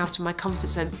enjoying being out of my comfort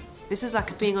zone. This is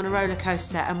like being on a roller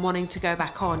coaster and wanting to go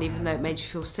back on, even though it made you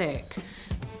feel sick.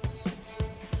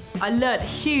 I learnt a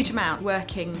huge amount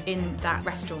working in that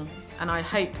restaurant, and I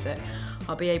hope that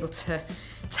I'll be able to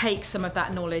take some of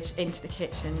that knowledge into the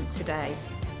kitchen today.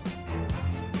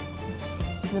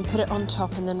 And then put it on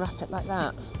top and then wrap it like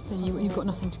that. Then you've got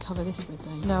nothing to cover this with,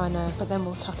 though. No, I know, but then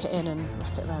we'll tuck it in and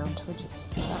wrap it round. Would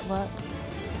that work?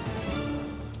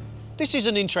 This is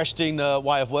an interesting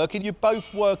way of working. You're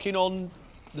both working on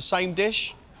the same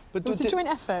dish. But it's a joint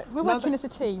effort. We're working as a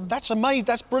team. That's amazing.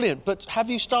 That's brilliant. But have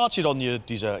you started on your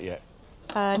dessert yet?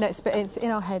 No, it's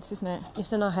in our heads, isn't it?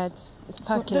 It's in our heads. It's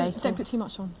percolating. Don't put too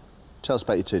much on. Tell us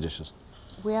about your 2 dishes.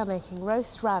 We are making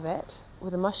roast rabbit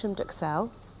with a mushroom duxelle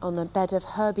on a bed of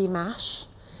herby mash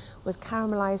with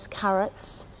caramelised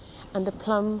carrots and a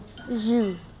plum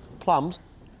jus. Plums?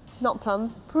 Not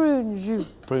plums, prune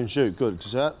jus. Prune jus, good.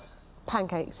 Dessert?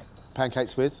 Pancakes.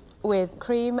 Pancakes with? With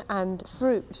cream and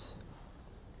fruit.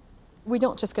 We're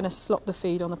not just going to slop the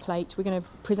food on a plate. We're going to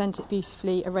present it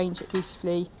beautifully, arrange it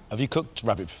beautifully. Have you cooked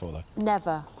rabbit before, though?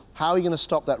 Never. How are you going to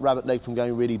stop that rabbit leg from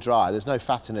going really dry? There's no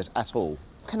fat in it at all.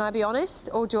 Can I be honest,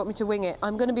 or do you want me to wing it?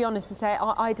 I'm going to be honest and say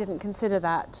I didn't consider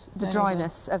that, the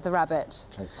dryness of the rabbit.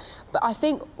 Okay. But I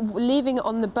think leaving it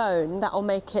on the bone, that'll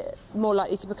make it more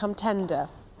likely to become tender.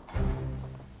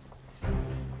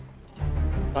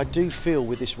 I do feel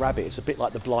with this rabbit, it's a bit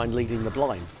like the blind leading the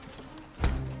blind,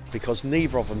 because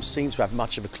neither of them seem to have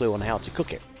much of a clue on how to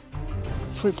cook it.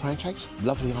 Fruit pancakes,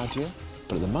 lovely idea.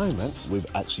 But at the moment, we've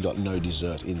actually got no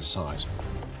dessert in sight.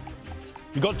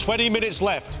 You've got 20 minutes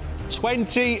left.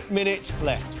 20 minutes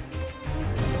left.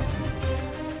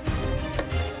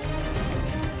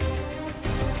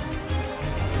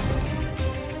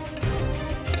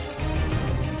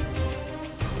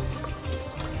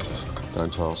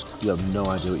 Don't ask. You have no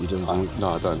idea what you're doing, do you?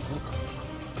 No, I don't.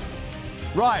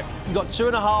 Right, you've got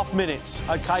 2.5 minutes.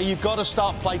 OK, you've got to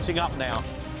start plating up now.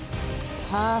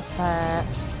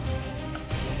 Perfect.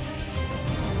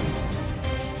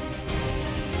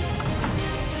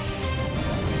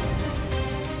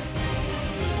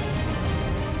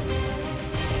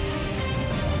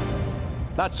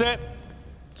 That's it.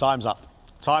 Time's up.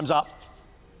 Time's up.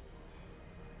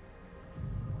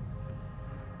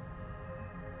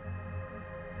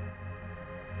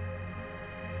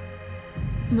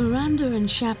 Miranda and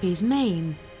Shappi's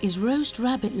main is roast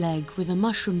rabbit leg with a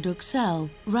mushroom duxelle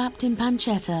wrapped in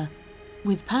pancetta,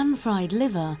 with pan-fried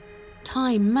liver,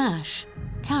 thyme mash,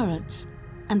 carrots,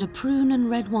 and a prune and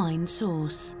red wine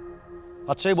sauce.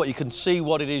 I'll tell you what, you can see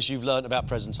what it is you've learnt about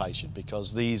presentation,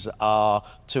 because these are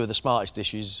 2 of the smartest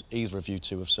dishes either of you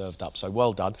 2 have served up, so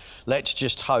well done. Let's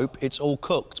just hope it's all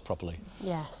cooked properly.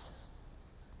 Yes.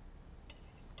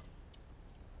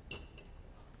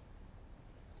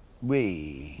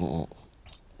 They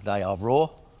are raw.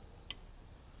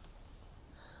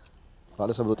 Right,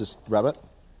 let's have a look at this rabbit.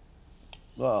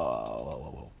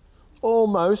 Whoa.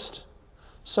 Almost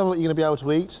Some of it you're going to be able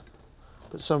to eat,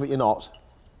 but some of it you're not.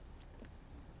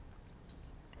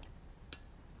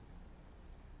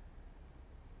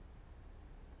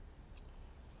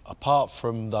 Apart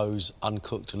from those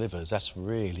uncooked livers, that's a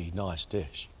really nice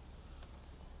dish.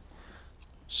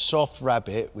 Soft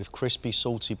rabbit with crispy,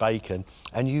 salty bacon,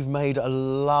 and you've made a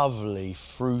lovely,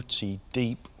 fruity,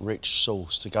 deep, rich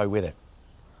sauce to go with it.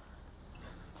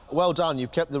 Well done,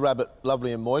 you've kept the rabbit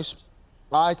lovely and moist.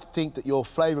 I think that your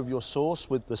flavour of your sauce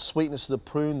with the sweetness of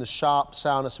the prune, the sharp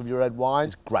sourness of your red wine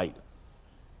is great.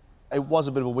 It was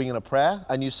a bit of a wing and a prayer,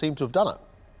 and you seem to have done it.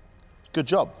 Good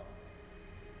job.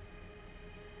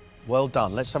 Well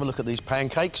done. Let's have a look at these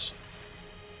pancakes.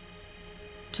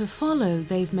 To follow,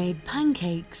 they've made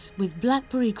pancakes with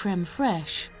blackberry creme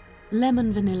fraiche,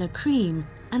 lemon vanilla cream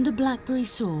and a blackberry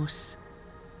sauce.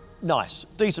 Nice,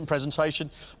 decent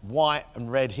presentation. White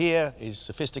and red here is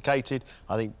sophisticated.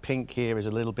 I think pink here is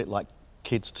a little bit like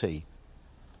kids' tea.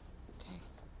 Okay.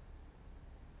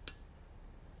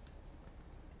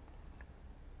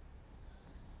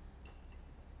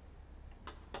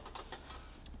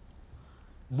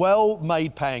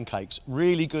 Well-made pancakes,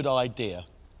 really good idea.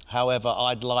 However,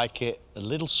 I'd like it a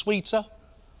little sweeter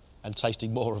and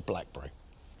tasting more of blackberry.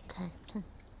 Okay.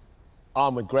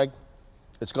 I'm with Greg.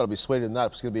 It's got to be sweeter than that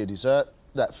if it's going to be a dessert.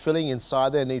 That filling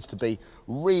inside there needs to be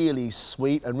really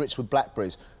sweet and rich with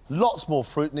blackberries. Lots more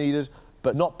fruit needed,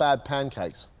 but not bad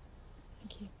pancakes.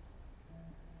 Thank you.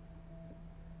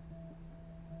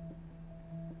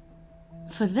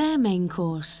 For their main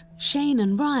course, Shane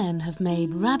and Brian have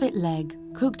made rabbit leg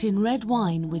cooked in red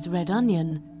wine with red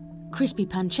onion, crispy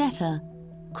pancetta,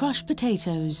 crushed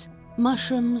potatoes,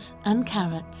 mushrooms and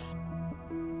carrots.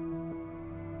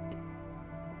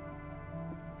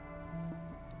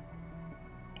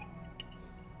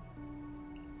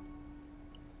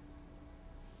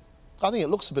 I think it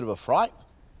looks a bit of a fright,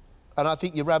 and I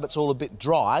think your rabbit's all a bit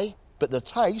dry, but the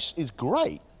taste is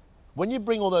great. When you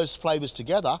bring all those flavours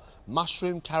together,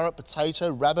 mushroom, carrot,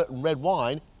 potato, rabbit and red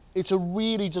wine, it's a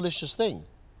really delicious thing.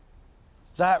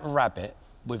 That rabbit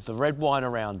with the red wine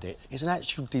around it is an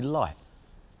actual delight.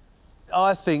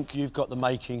 I think you've got the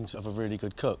makings of a really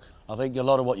good cook. I think a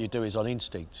lot of what you do is on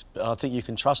instinct, but I think you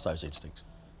can trust those instincts.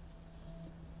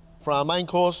 From our main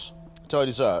course to our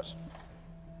dessert.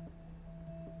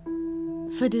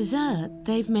 For dessert,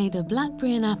 they've made a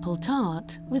blackberry and apple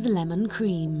tart with lemon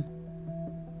cream.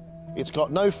 It's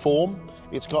got no form,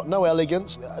 it's got no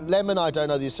elegance. Lemon, I don't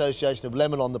know the association of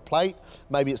lemon on the plate.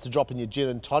 Maybe it's to drop in your gin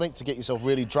and tonic to get yourself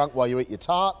really drunk while you eat your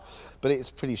tart, but it's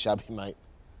pretty shabby, mate.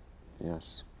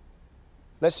 Yes.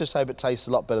 Let's just hope it tastes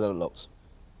a lot better than it looks.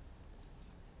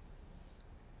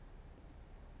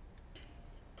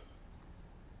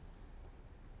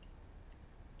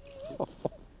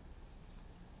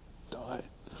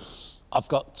 I've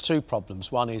got two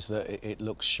problems. One is that it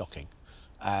looks shocking,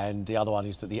 and the other one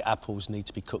is that the apples need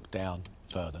to be cooked down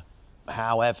further.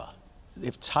 However,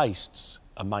 it tastes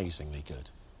amazingly good.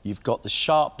 You've got the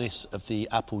sharpness of the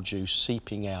apple juice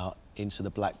seeping out into the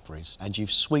blackberries, and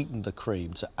you've sweetened the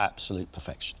cream to absolute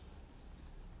perfection.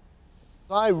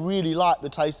 I really like the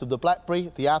taste of the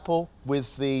blackberry, the apple,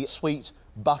 with the sweet,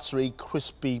 buttery,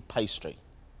 crispy pastry.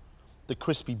 The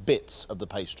crispy bits of the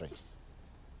pastry.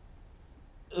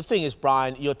 The thing is,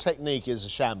 Brian, your technique is a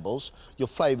shambles. Your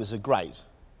flavours are great.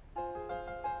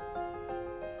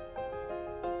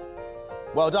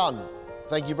 Well done.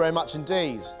 Thank you very much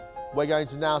indeed. We're going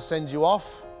to now send you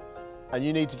off, and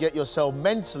you need to get yourself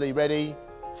mentally ready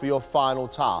for your final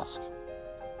task.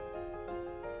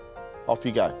 Off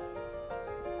you go.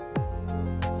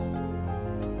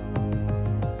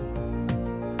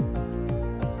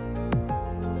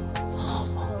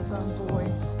 Well done,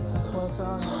 boys. Well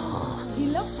done.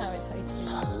 You loved how it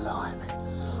tasted. Blimey.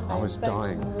 I was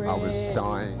dying. I was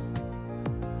dying.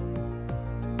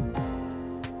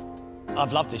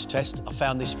 I've loved this test. I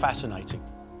found this fascinating.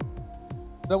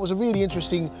 There was a really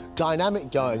interesting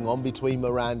dynamic going on between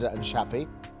Miranda and Shappi.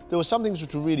 There were some things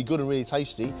which were really good and really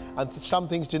tasty, and some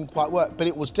things didn't quite work, but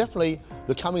it was definitely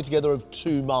the coming together of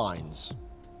two minds.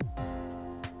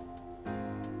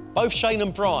 Both Shane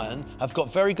and Brian have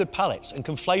got very good palates and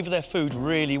can flavour their food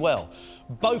really well.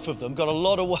 Both of them got a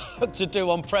lot of work to do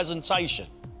on presentation.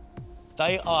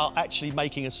 They are actually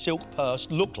making a silk purse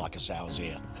look like a sow's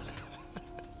ear.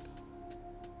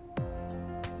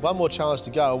 One more chance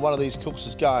to go, and one of these cooks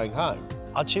is going home.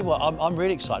 I'll tell you what, I'm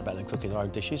really excited about them cooking their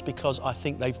own dishes because I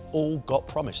think they've all got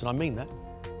promise, and I mean that.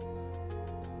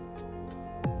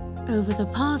 Over the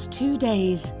past 2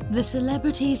 days, the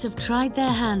celebrities have tried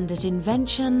their hand at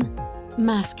invention,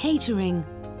 mass catering,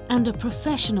 and a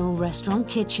professional restaurant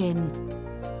kitchen.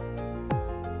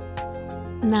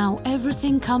 Now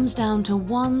everything comes down to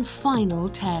one final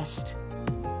test.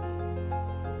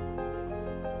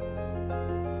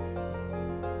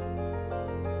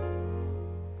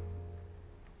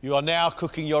 You are now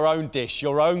cooking your own dish,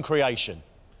 your own creation.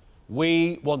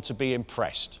 We want to be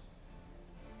impressed.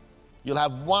 You'll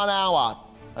have 1 hour,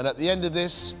 and at the end of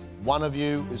this, one of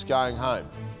you is going home.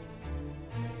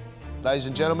 Ladies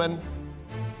and gentlemen,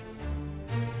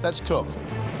 let's cook.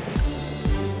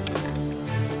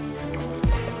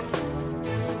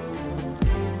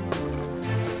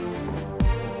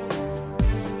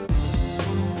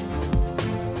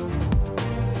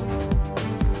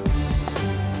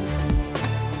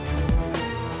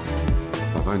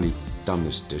 I've only done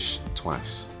this dish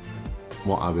twice.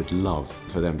 What I would love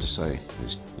for them to say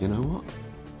is, you know what?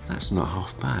 That's not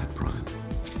half bad, Brian.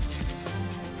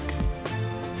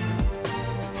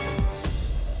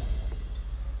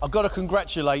 I've got to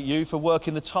congratulate you for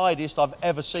working the tidiest I've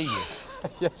ever seen you.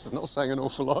 Yes, it's not saying an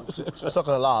awful lot, is it? It's not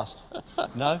going to last.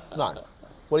 No? No.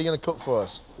 What are you going to cook for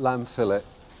us? Lamb fillet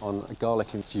on a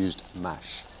garlic-infused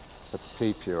mash with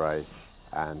pea puree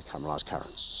and caramelised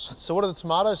carrots. So what are the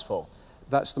tomatoes for?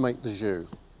 That's to make the jus,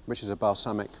 which is a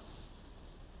balsamic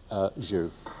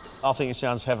jus. I think it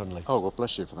sounds heavenly. Oh, well,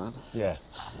 bless you for that. Yeah.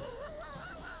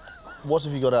 What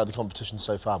have you got out of the competition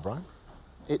so far, Brian?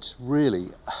 It's really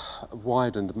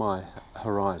widened my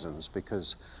horizons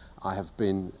because I have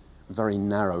been very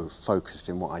narrow focused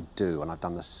in what I do, and I've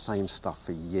done the same stuff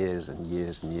for years and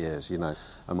years and years, you know.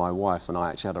 And my wife and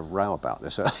I actually had a row about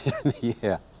this earlier in the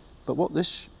year. But what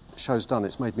this show's done,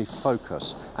 it's made me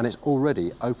focus, and it's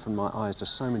already opened my eyes to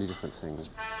so many different things.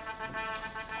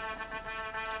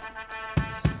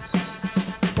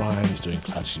 Brian is doing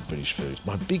classic British food.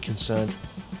 My big concern,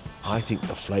 I think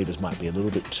the flavours might be a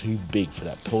little bit too big for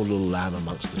that poor little lamb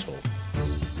amongst it all.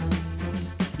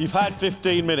 You've had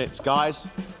 15 minutes, guys.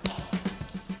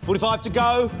 45 to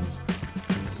go.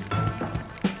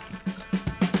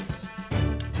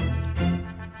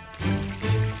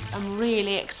 I'm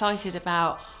really excited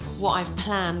about what I've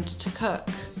planned to cook.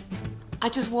 I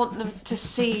just want them to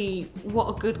see what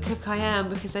a good cook I am,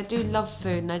 because I do love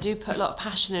food and I do put a lot of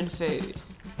passion in food.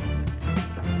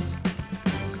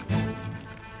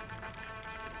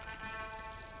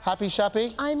 Happy,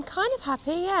 Shappi? I'm kind of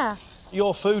happy, yeah.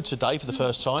 Your food today for the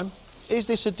first time. Is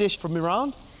this a dish from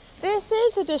Iran? This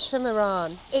is a dish from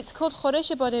Iran. It's called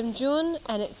khoresh badem jun,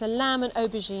 and it's a lamb and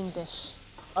aubergine dish.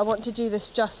 I want to do this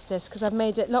justice because I've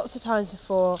made it lots of times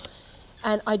before,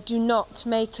 and I do not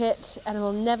make it, and I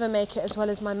will never make it as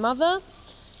well as my mother,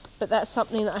 but that's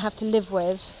something that I have to live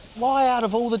with. Why, out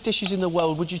of all the dishes in the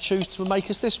world, would you choose to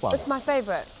make us this one? It's my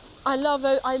favourite. I love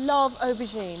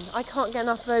aubergine. I can't get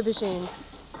enough of aubergine.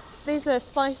 These are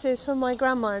spices from my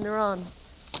grandma in Iran.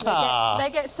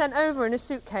 They get sent over in a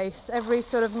suitcase every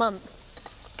sort of month.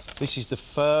 This is the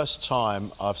first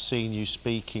time I've seen you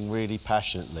speaking really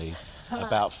passionately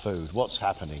about food. What's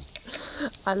happening?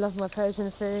 I love my Persian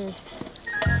food.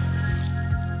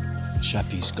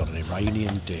 Shappi's got an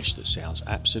Iranian dish that sounds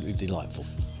absolutely delightful.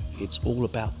 It's all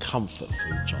about comfort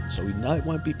food, John, so we know it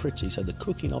won't be pretty, so the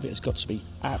cooking of it has got to be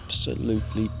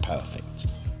absolutely perfect.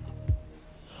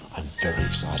 I'm very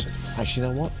excited. Actually,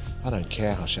 you know what? I don't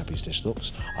care how Shappi's dish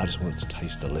looks. I just want it to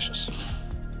taste delicious.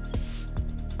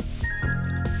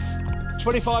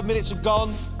 25 minutes have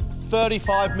gone,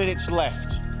 35 minutes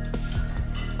left.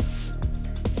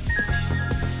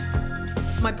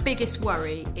 My biggest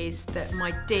worry is that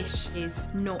my dish is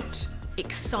not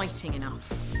exciting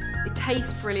enough. It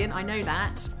tastes brilliant, I know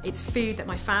that. It's food that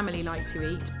my family like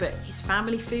to eat, but is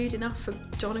family food enough for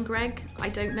John and Greg? I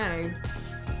don't know.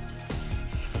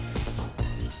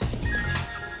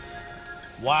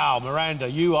 Wow, Miranda,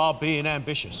 you are being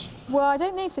ambitious. Well, I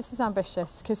don't know if this is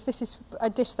ambitious, because this is a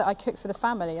dish that I cook for the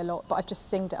family a lot, but I've just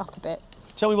singed it up a bit.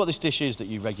 Tell me what this dish is that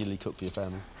you regularly cook for your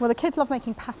family. Well, the kids love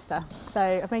making pasta, so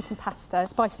I've made some pasta,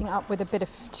 spicing it up with a bit of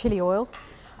chilli oil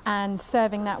and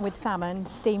serving that with salmon,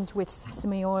 steamed with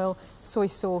sesame oil, soy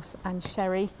sauce and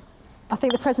sherry. I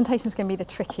think the presentation is going to be the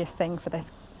trickiest thing for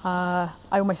this. I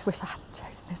almost wish I hadn't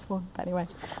chosen this one, but anyway,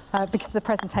 because of the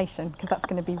presentation, because that's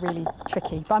going to be really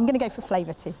tricky. But I'm going to go for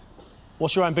flavour too.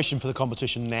 What's your ambition for the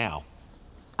competition now?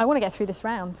 I want to get through this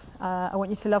round. I want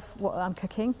you to love what I'm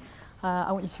cooking.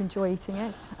 I want you to enjoy eating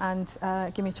it and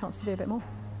give me a chance to do a bit more.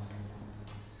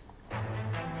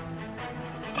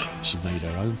 She made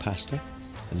her own pasta,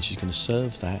 and she's going to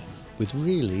serve that with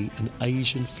really an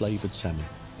Asian flavoured salmon.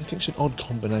 I think it's an odd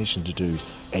combination to do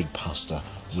egg pasta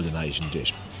with an Asian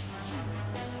dish.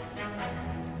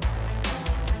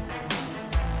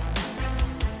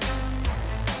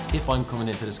 If I'm coming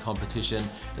into this competition,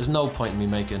 there's no point in me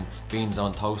making beans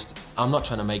on toast. I'm not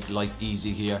trying to make life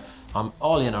easy here. I'm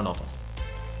all in or nothing.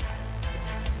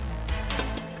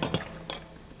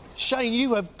 Shane,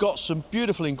 you have got some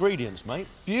beautiful ingredients, mate.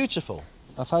 Beautiful.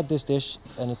 I've had this dish,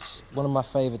 and it's one of my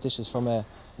favourite dishes from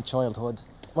childhood.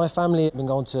 My family have been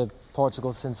going to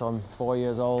Portugal since I'm 4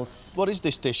 years old. What is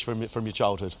this dish from your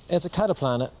childhood? It's a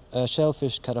cataplana, a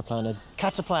shellfish cataplana.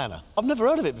 Cataplana? I've never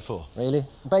heard of it before. Really?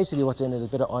 Basically what's in it is a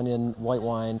bit of onion, white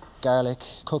wine, garlic,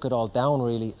 cook it all down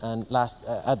really, and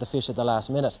add the fish at the last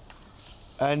minute.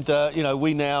 And, you know,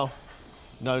 we now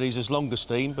know these as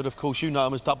langoustine, but of course you know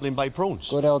them as Dublin Bay prawns.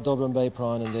 Good old Dublin Bay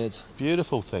prawn indeed.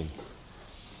 Beautiful thing.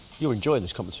 You're enjoying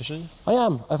this competition, aren't you? I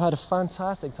am. I've had a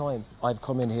fantastic time. I've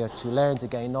come in here to learn, to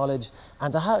gain knowledge,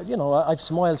 and you know, I've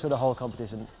smiled through the whole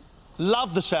competition.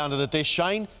 Love the sound of the dish,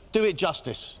 Shane. Do it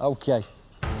justice. OK.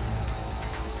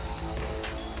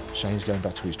 Shane's going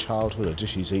back to his childhood, a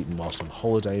dish he's eaten whilst on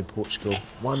holiday in Portugal.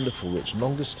 Wonderful rich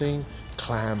langoustine,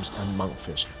 clams and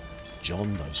monkfish.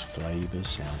 John, those flavours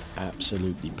sound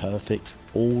absolutely perfect.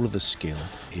 All of the skill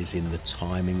is in the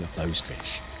timing of those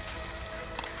fish.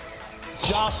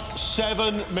 Just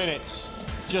 7 minutes.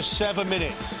 Just 7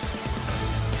 minutes.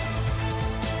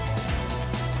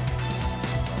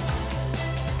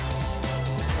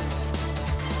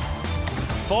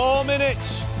 Four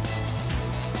minutes.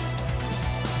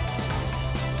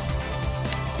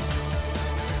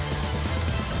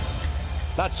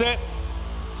 That's it.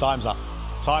 Time's up.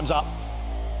 Time's up.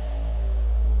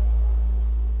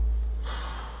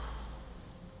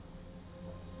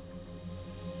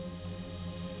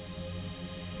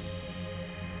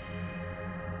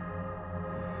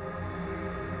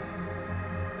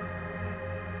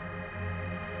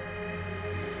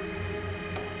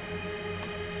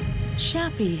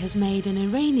 Shappi has made an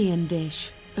Iranian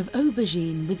dish of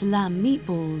aubergine with lamb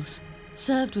meatballs,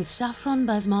 served with saffron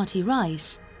basmati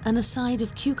rice and a side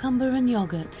of cucumber and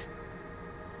yoghurt.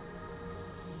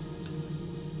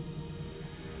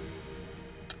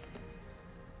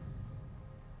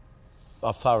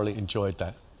 I've thoroughly enjoyed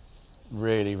that.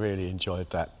 Really, really enjoyed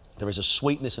that. There is a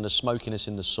sweetness and a smokiness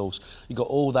in the sauce. You've got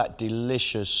all that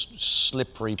delicious,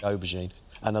 slippery aubergine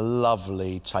and a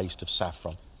lovely taste of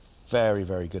saffron. Very,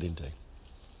 very good indeed.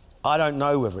 I don't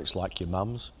know whether it's like your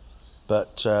mum's,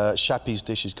 but Shappi's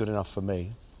dish is good enough for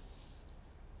me.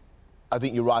 I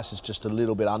think your rice is just a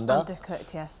little bit under.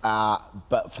 Undercooked, yes.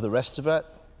 But for the rest of it,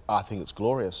 I think it's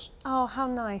glorious. Oh, how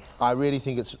nice. I really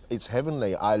think it's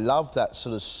heavenly. I love that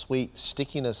sort of sweet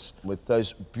stickiness with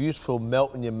those beautiful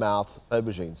melt-in-your-mouth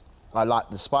aubergines. I like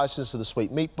the spiciness of the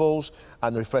sweet meatballs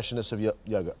and the refreshingness of your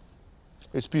yoghurt.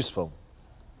 It's beautiful.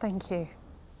 Thank you.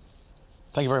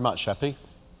 Thank you very much, Shappi.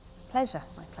 Pleasure,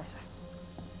 my pleasure.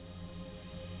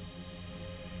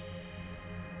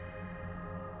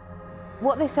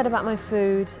 What they said about my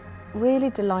food really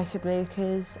delighted me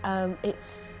because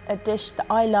it's a dish that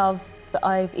I love, that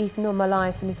I've eaten all my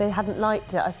life, and if they hadn't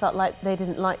liked it, I felt like they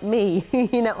didn't like me.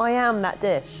 You know, I am that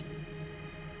dish.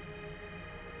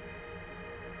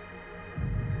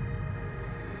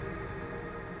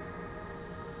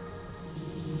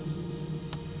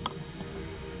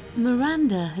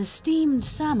 Miranda has steamed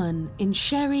salmon in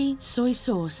sherry, soy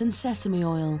sauce and sesame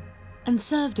oil and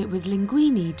served it with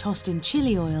linguine tossed in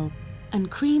chili oil and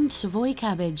creamed Savoy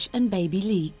cabbage and baby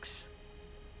leeks.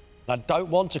 I don't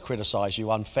want to criticise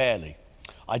you unfairly.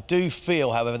 I do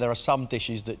feel, however, there are some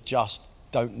dishes that just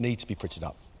don't need to be prettied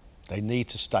up. They need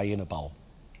to stay in a bowl.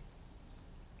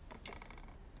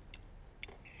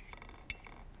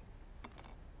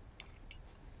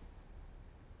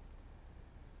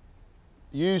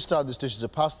 You started this dish as a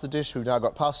pasta dish. We've now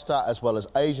got pasta as well as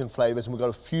Asian flavours, and we've got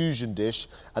a fusion dish,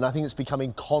 and I think it's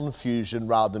becoming confusion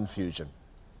rather than fusion.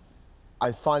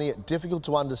 I'm finding it difficult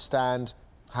to understand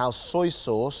how soy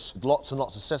sauce, lots and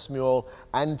lots of sesame oil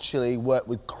and chilli work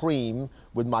with cream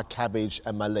with my cabbage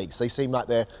and my leeks. They seem like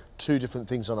they're two different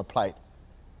things on a plate.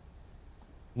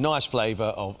 Nice flavour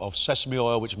of sesame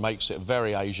oil, which makes it a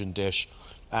very Asian dish,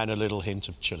 and a little hint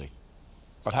of chilli.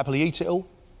 I'd happily eat it all,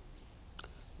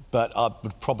 but I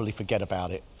would probably forget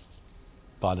about it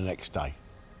by the next day.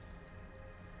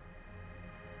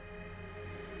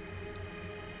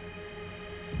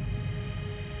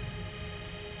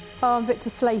 Oh, I'm a bit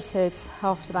deflated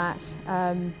after that.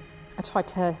 I tried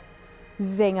to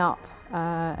zing up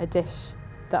a dish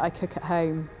that I cook at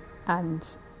home,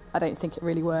 and I don't think it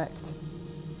really worked.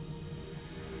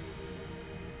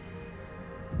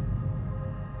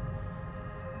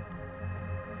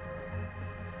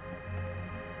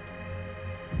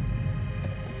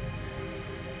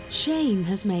 Shane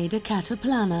has made a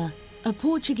cataplana, a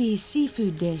Portuguese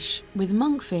seafood dish with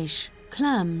monkfish,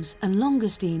 clams and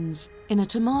langoustines in a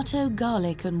tomato,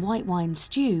 garlic and white wine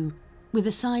stew with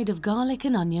a side of garlic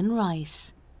and onion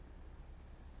rice.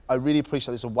 I really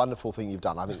appreciate this. It's a wonderful thing you've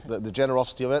done. I think the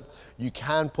generosity of it, you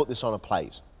can put this on a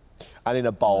plate and in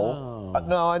a bowl.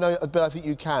 No, I know, but I think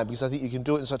you can, because I think you can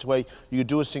do it in such a way you could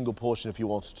do a single portion if you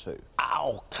wanted to.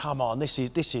 Oh, come on, this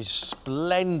is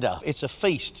splendour. It's a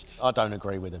feast. I don't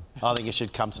agree with him. I think you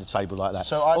should come to the table like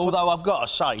that. Although I've got to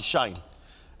say, Shane,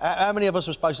 how many of us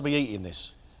were supposed to be eating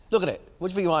this? Look at it. What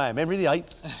do you think I am, Henry VIII?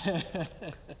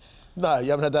 No, you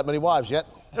haven't had that many wives yet.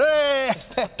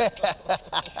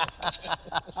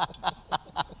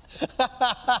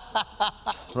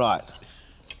 Right.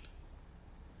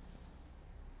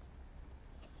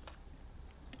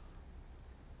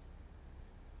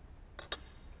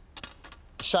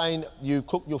 Shane, you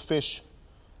cook your fish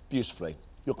beautifully.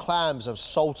 Your clams are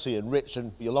salty and rich,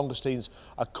 and your langoustines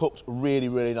are cooked really,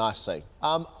 really nicely.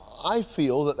 I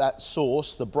feel that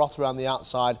sauce, the broth around the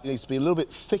outside, needs to be a little bit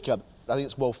thicker. I think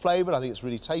it's well flavoured, I think it's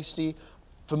really tasty.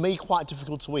 For me, quite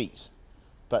difficult to eat.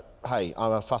 But, hey,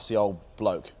 I'm a fussy old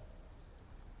bloke.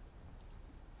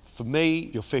 For me,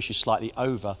 your fish is slightly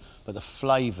over, but the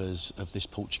flavours of this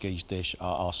Portuguese dish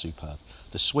are superb.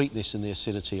 The sweetness and the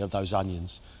acidity of those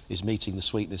onions is meeting the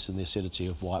sweetness and the acidity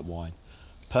of white wine.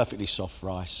 Perfectly soft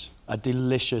rice. A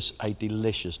delicious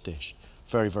dish.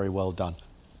 Very, very well done.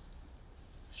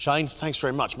 Shane, thanks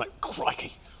very much, mate.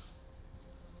 Crikey.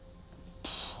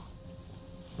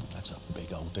 That's a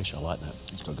big old dish, I like that.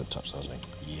 He's got a good touch, hasn't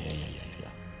he? Yeah.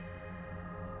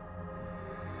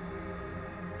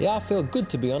 Yeah, I feel good,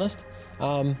 to be honest.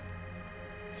 You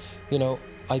know,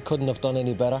 I couldn't have done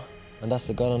any better, and that's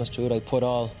the God honest truth. I put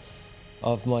all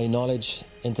of my knowledge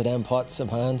into them pots and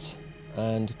pans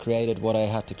and created what I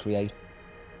had to create.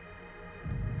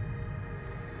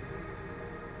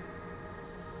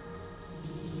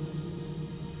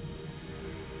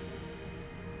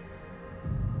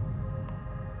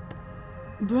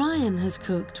 Brian has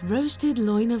cooked roasted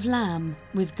loin of lamb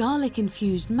with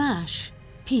garlic-infused mash,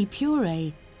 pea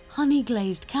puree,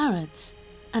 honey-glazed carrots,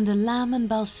 and a lamb and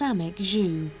balsamic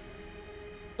jus.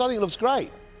 I think it looks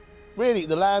great. Really,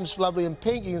 the lamb's lovely and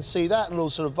pink. You can see that, a little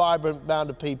sort of vibrant mound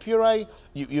of pea puree.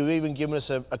 You've even given us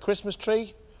a Christmas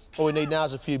tree. All we need now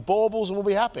is a few baubles and we'll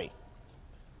be happy.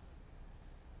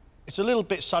 It's a little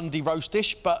bit Sunday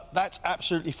roast-ish, but that's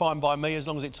absolutely fine by me as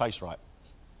long as it tastes right.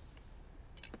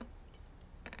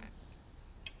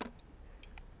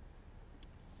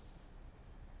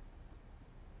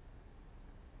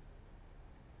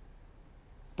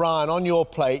 Brian, on your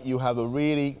plate you have a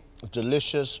really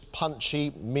delicious,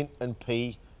 punchy mint and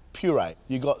pea puree.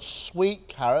 You've got sweet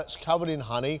carrots covered in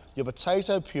honey. Your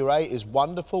potato puree is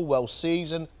wonderful, well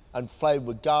seasoned and flavoured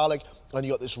with garlic. And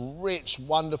you've got this rich,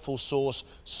 wonderful sauce,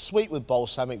 sweet with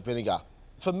balsamic vinegar.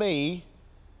 For me,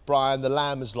 Brian, the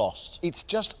lamb is lost. It's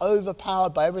just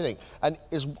overpowered by everything. And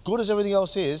as good as everything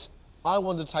else is, I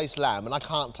want to taste lamb, and I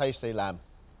can't taste any lamb.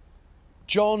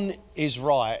 John is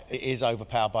right, it is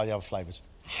overpowered by the other flavours.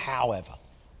 However,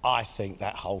 I think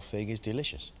that whole thing is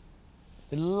delicious.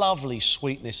 The lovely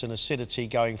sweetness and acidity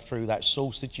going through that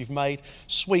sauce that you've made,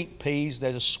 sweet peas,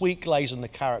 there's a sweet glaze on the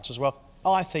carrots as well.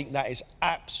 I think that is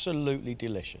absolutely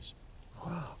delicious.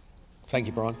 Wow. Thank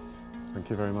you, Brian. Thank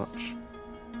you very much.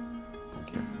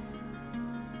 Thank you.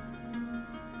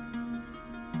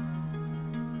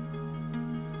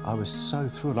 I was so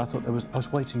thrilled. I thought I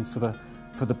was waiting for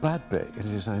the bad bit. It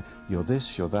is saying, you're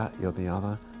this, you're that, you're the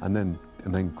other. And then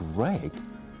Greg,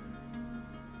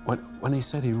 when he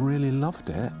said he really loved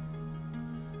it,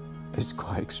 it's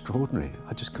quite extraordinary.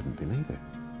 I just couldn't believe it.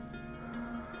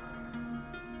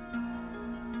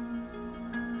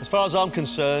 As far as I'm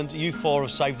concerned, you four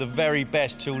have saved the very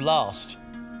best till last.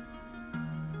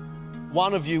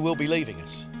 One of you will be leaving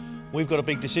us. We've got a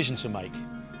big decision to make.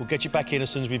 We'll get you back in as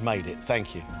soon as we've made it.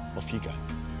 Thank you. Off you go.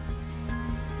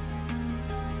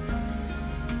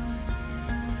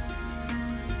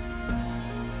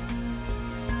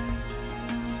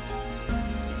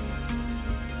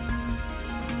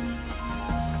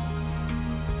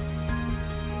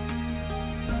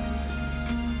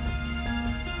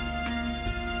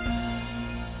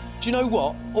 Do you know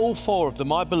what? All four of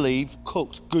them, I believe,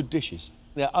 cooked good dishes.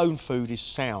 Their own food is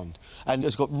sound and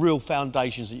it's got real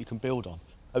foundations that you can build on.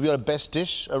 Have you got a best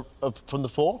dish from the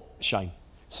four? Shane.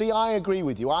 See, I agree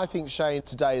with you. I think Shane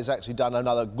today has actually done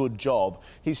another good job.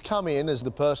 He's come in as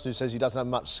the person who says he doesn't have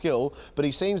much skill, but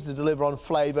he seems to deliver on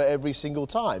flavour every single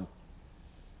time.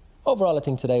 Overall, I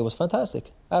think today was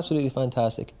fantastic. Absolutely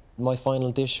fantastic. My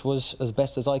final dish was as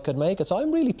best as I could make it, so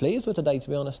I'm really pleased with today, to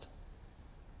be honest.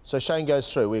 So Shane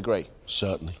goes through, we agree?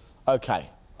 Certainly. OK.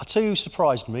 I tell you who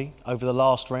surprised me over the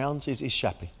last rounds is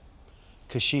Shappi,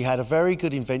 because she had a very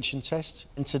good invention test.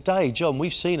 And today, John,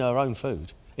 we've seen her own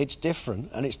food. It's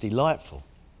different and it's delightful.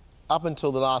 Up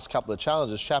until the last couple of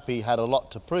challenges, Shappi had a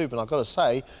lot to prove, and I've got to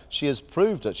say, she has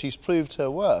proved it. She's proved her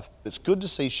worth. It's good to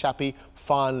see Shappi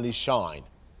finally shine.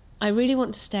 I really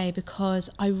want to stay because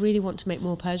I really want to make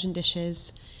more Persian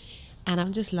dishes, and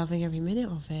I'm just loving every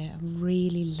minute of it. I'm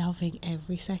really loving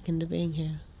every second of being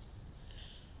here.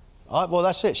 Well,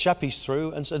 that's it. Shappi's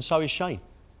through, and so is Shane.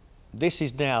 This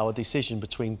is now a decision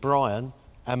between Brian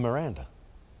and Miranda.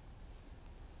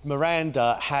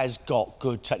 Miranda has got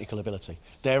good technical ability.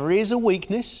 There is a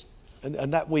weakness,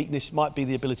 and that weakness might be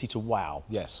the ability to wow.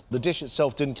 Yes. The dish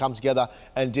itself didn't come together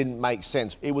and didn't make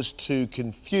sense. It was too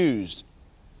confused.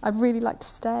 I'd really like to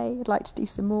stay. I'd like to do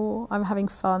some more. I'm having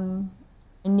fun.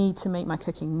 I need to make my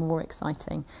cooking more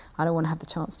exciting. I don't want to have the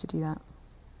chance to do that.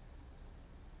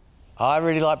 I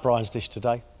really like Brian's dish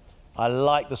today. I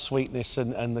like the sweetness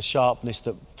and the sharpness,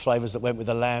 that flavours that went with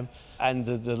the lamb, and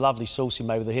the lovely sauce he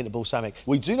made with a hint of balsamic.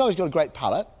 We do know he's got a great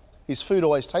palate. His food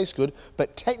always tastes good,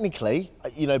 but technically,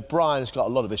 you know, Brian's got a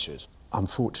lot of issues.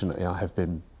 Unfortunately, I have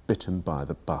been bitten by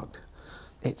the bug.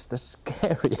 It's the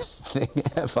scariest thing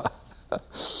ever.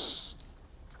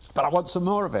 But I want some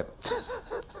more of it.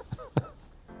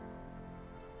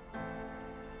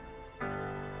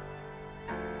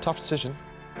 Tough decision.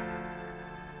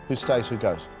 Who stays, who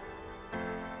goes?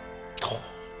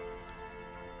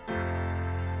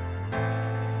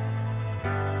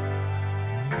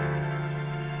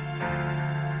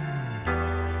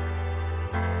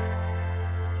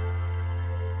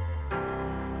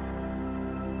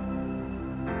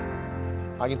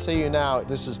 I can tell you now,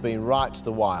 this has been right to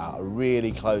the wire, a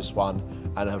really close one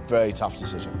and a very tough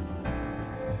decision.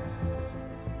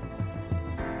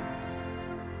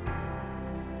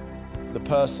 The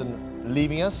person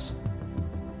leaving us,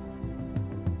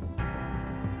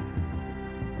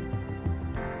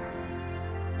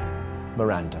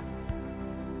 Miranda.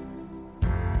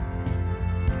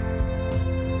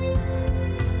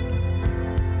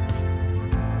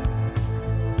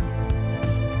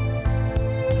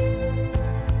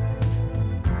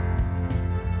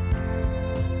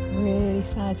 Really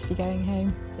sad to be going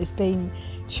home. It's been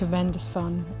tremendous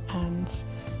fun and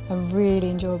a really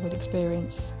enjoyable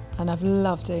experience, and I've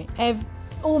loved doing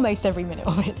almost every minute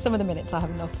of it. Some of the minutes I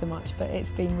haven't loved so much, but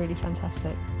it's been really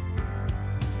fantastic.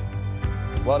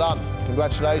 Well done.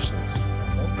 Congratulations.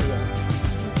 Thank you.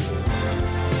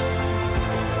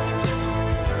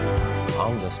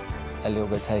 I'm just a little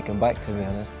bit taken back, to be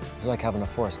honest. It was like having a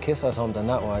first kiss or something,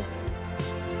 that was.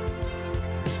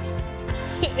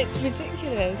 It's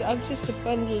ridiculous. I'm just a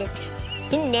bundle of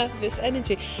nervous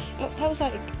energy. That was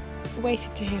like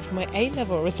waiting to hear from my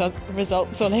A-level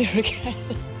results all over again.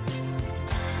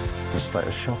 A state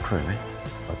of shock, really.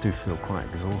 I do feel quite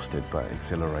exhausted but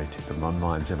exhilarated, and my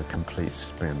mind's in a complete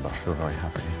spin, but I feel very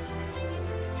happy.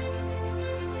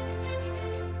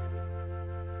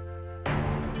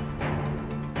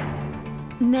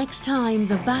 Next time,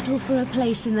 the battle for a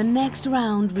place in the next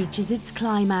round reaches its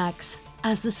climax,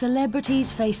 as the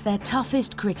celebrities face their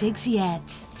toughest critics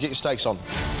yet. Get your stakes on.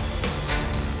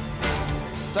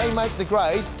 They make the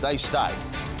grade, they stay.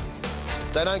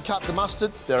 They don't cut the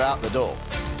mustard, they're out the door.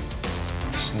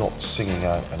 It's not singing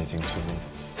out anything to me.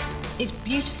 It's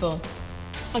beautiful.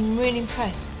 I'm really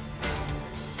impressed.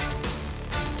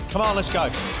 Come on, let's go.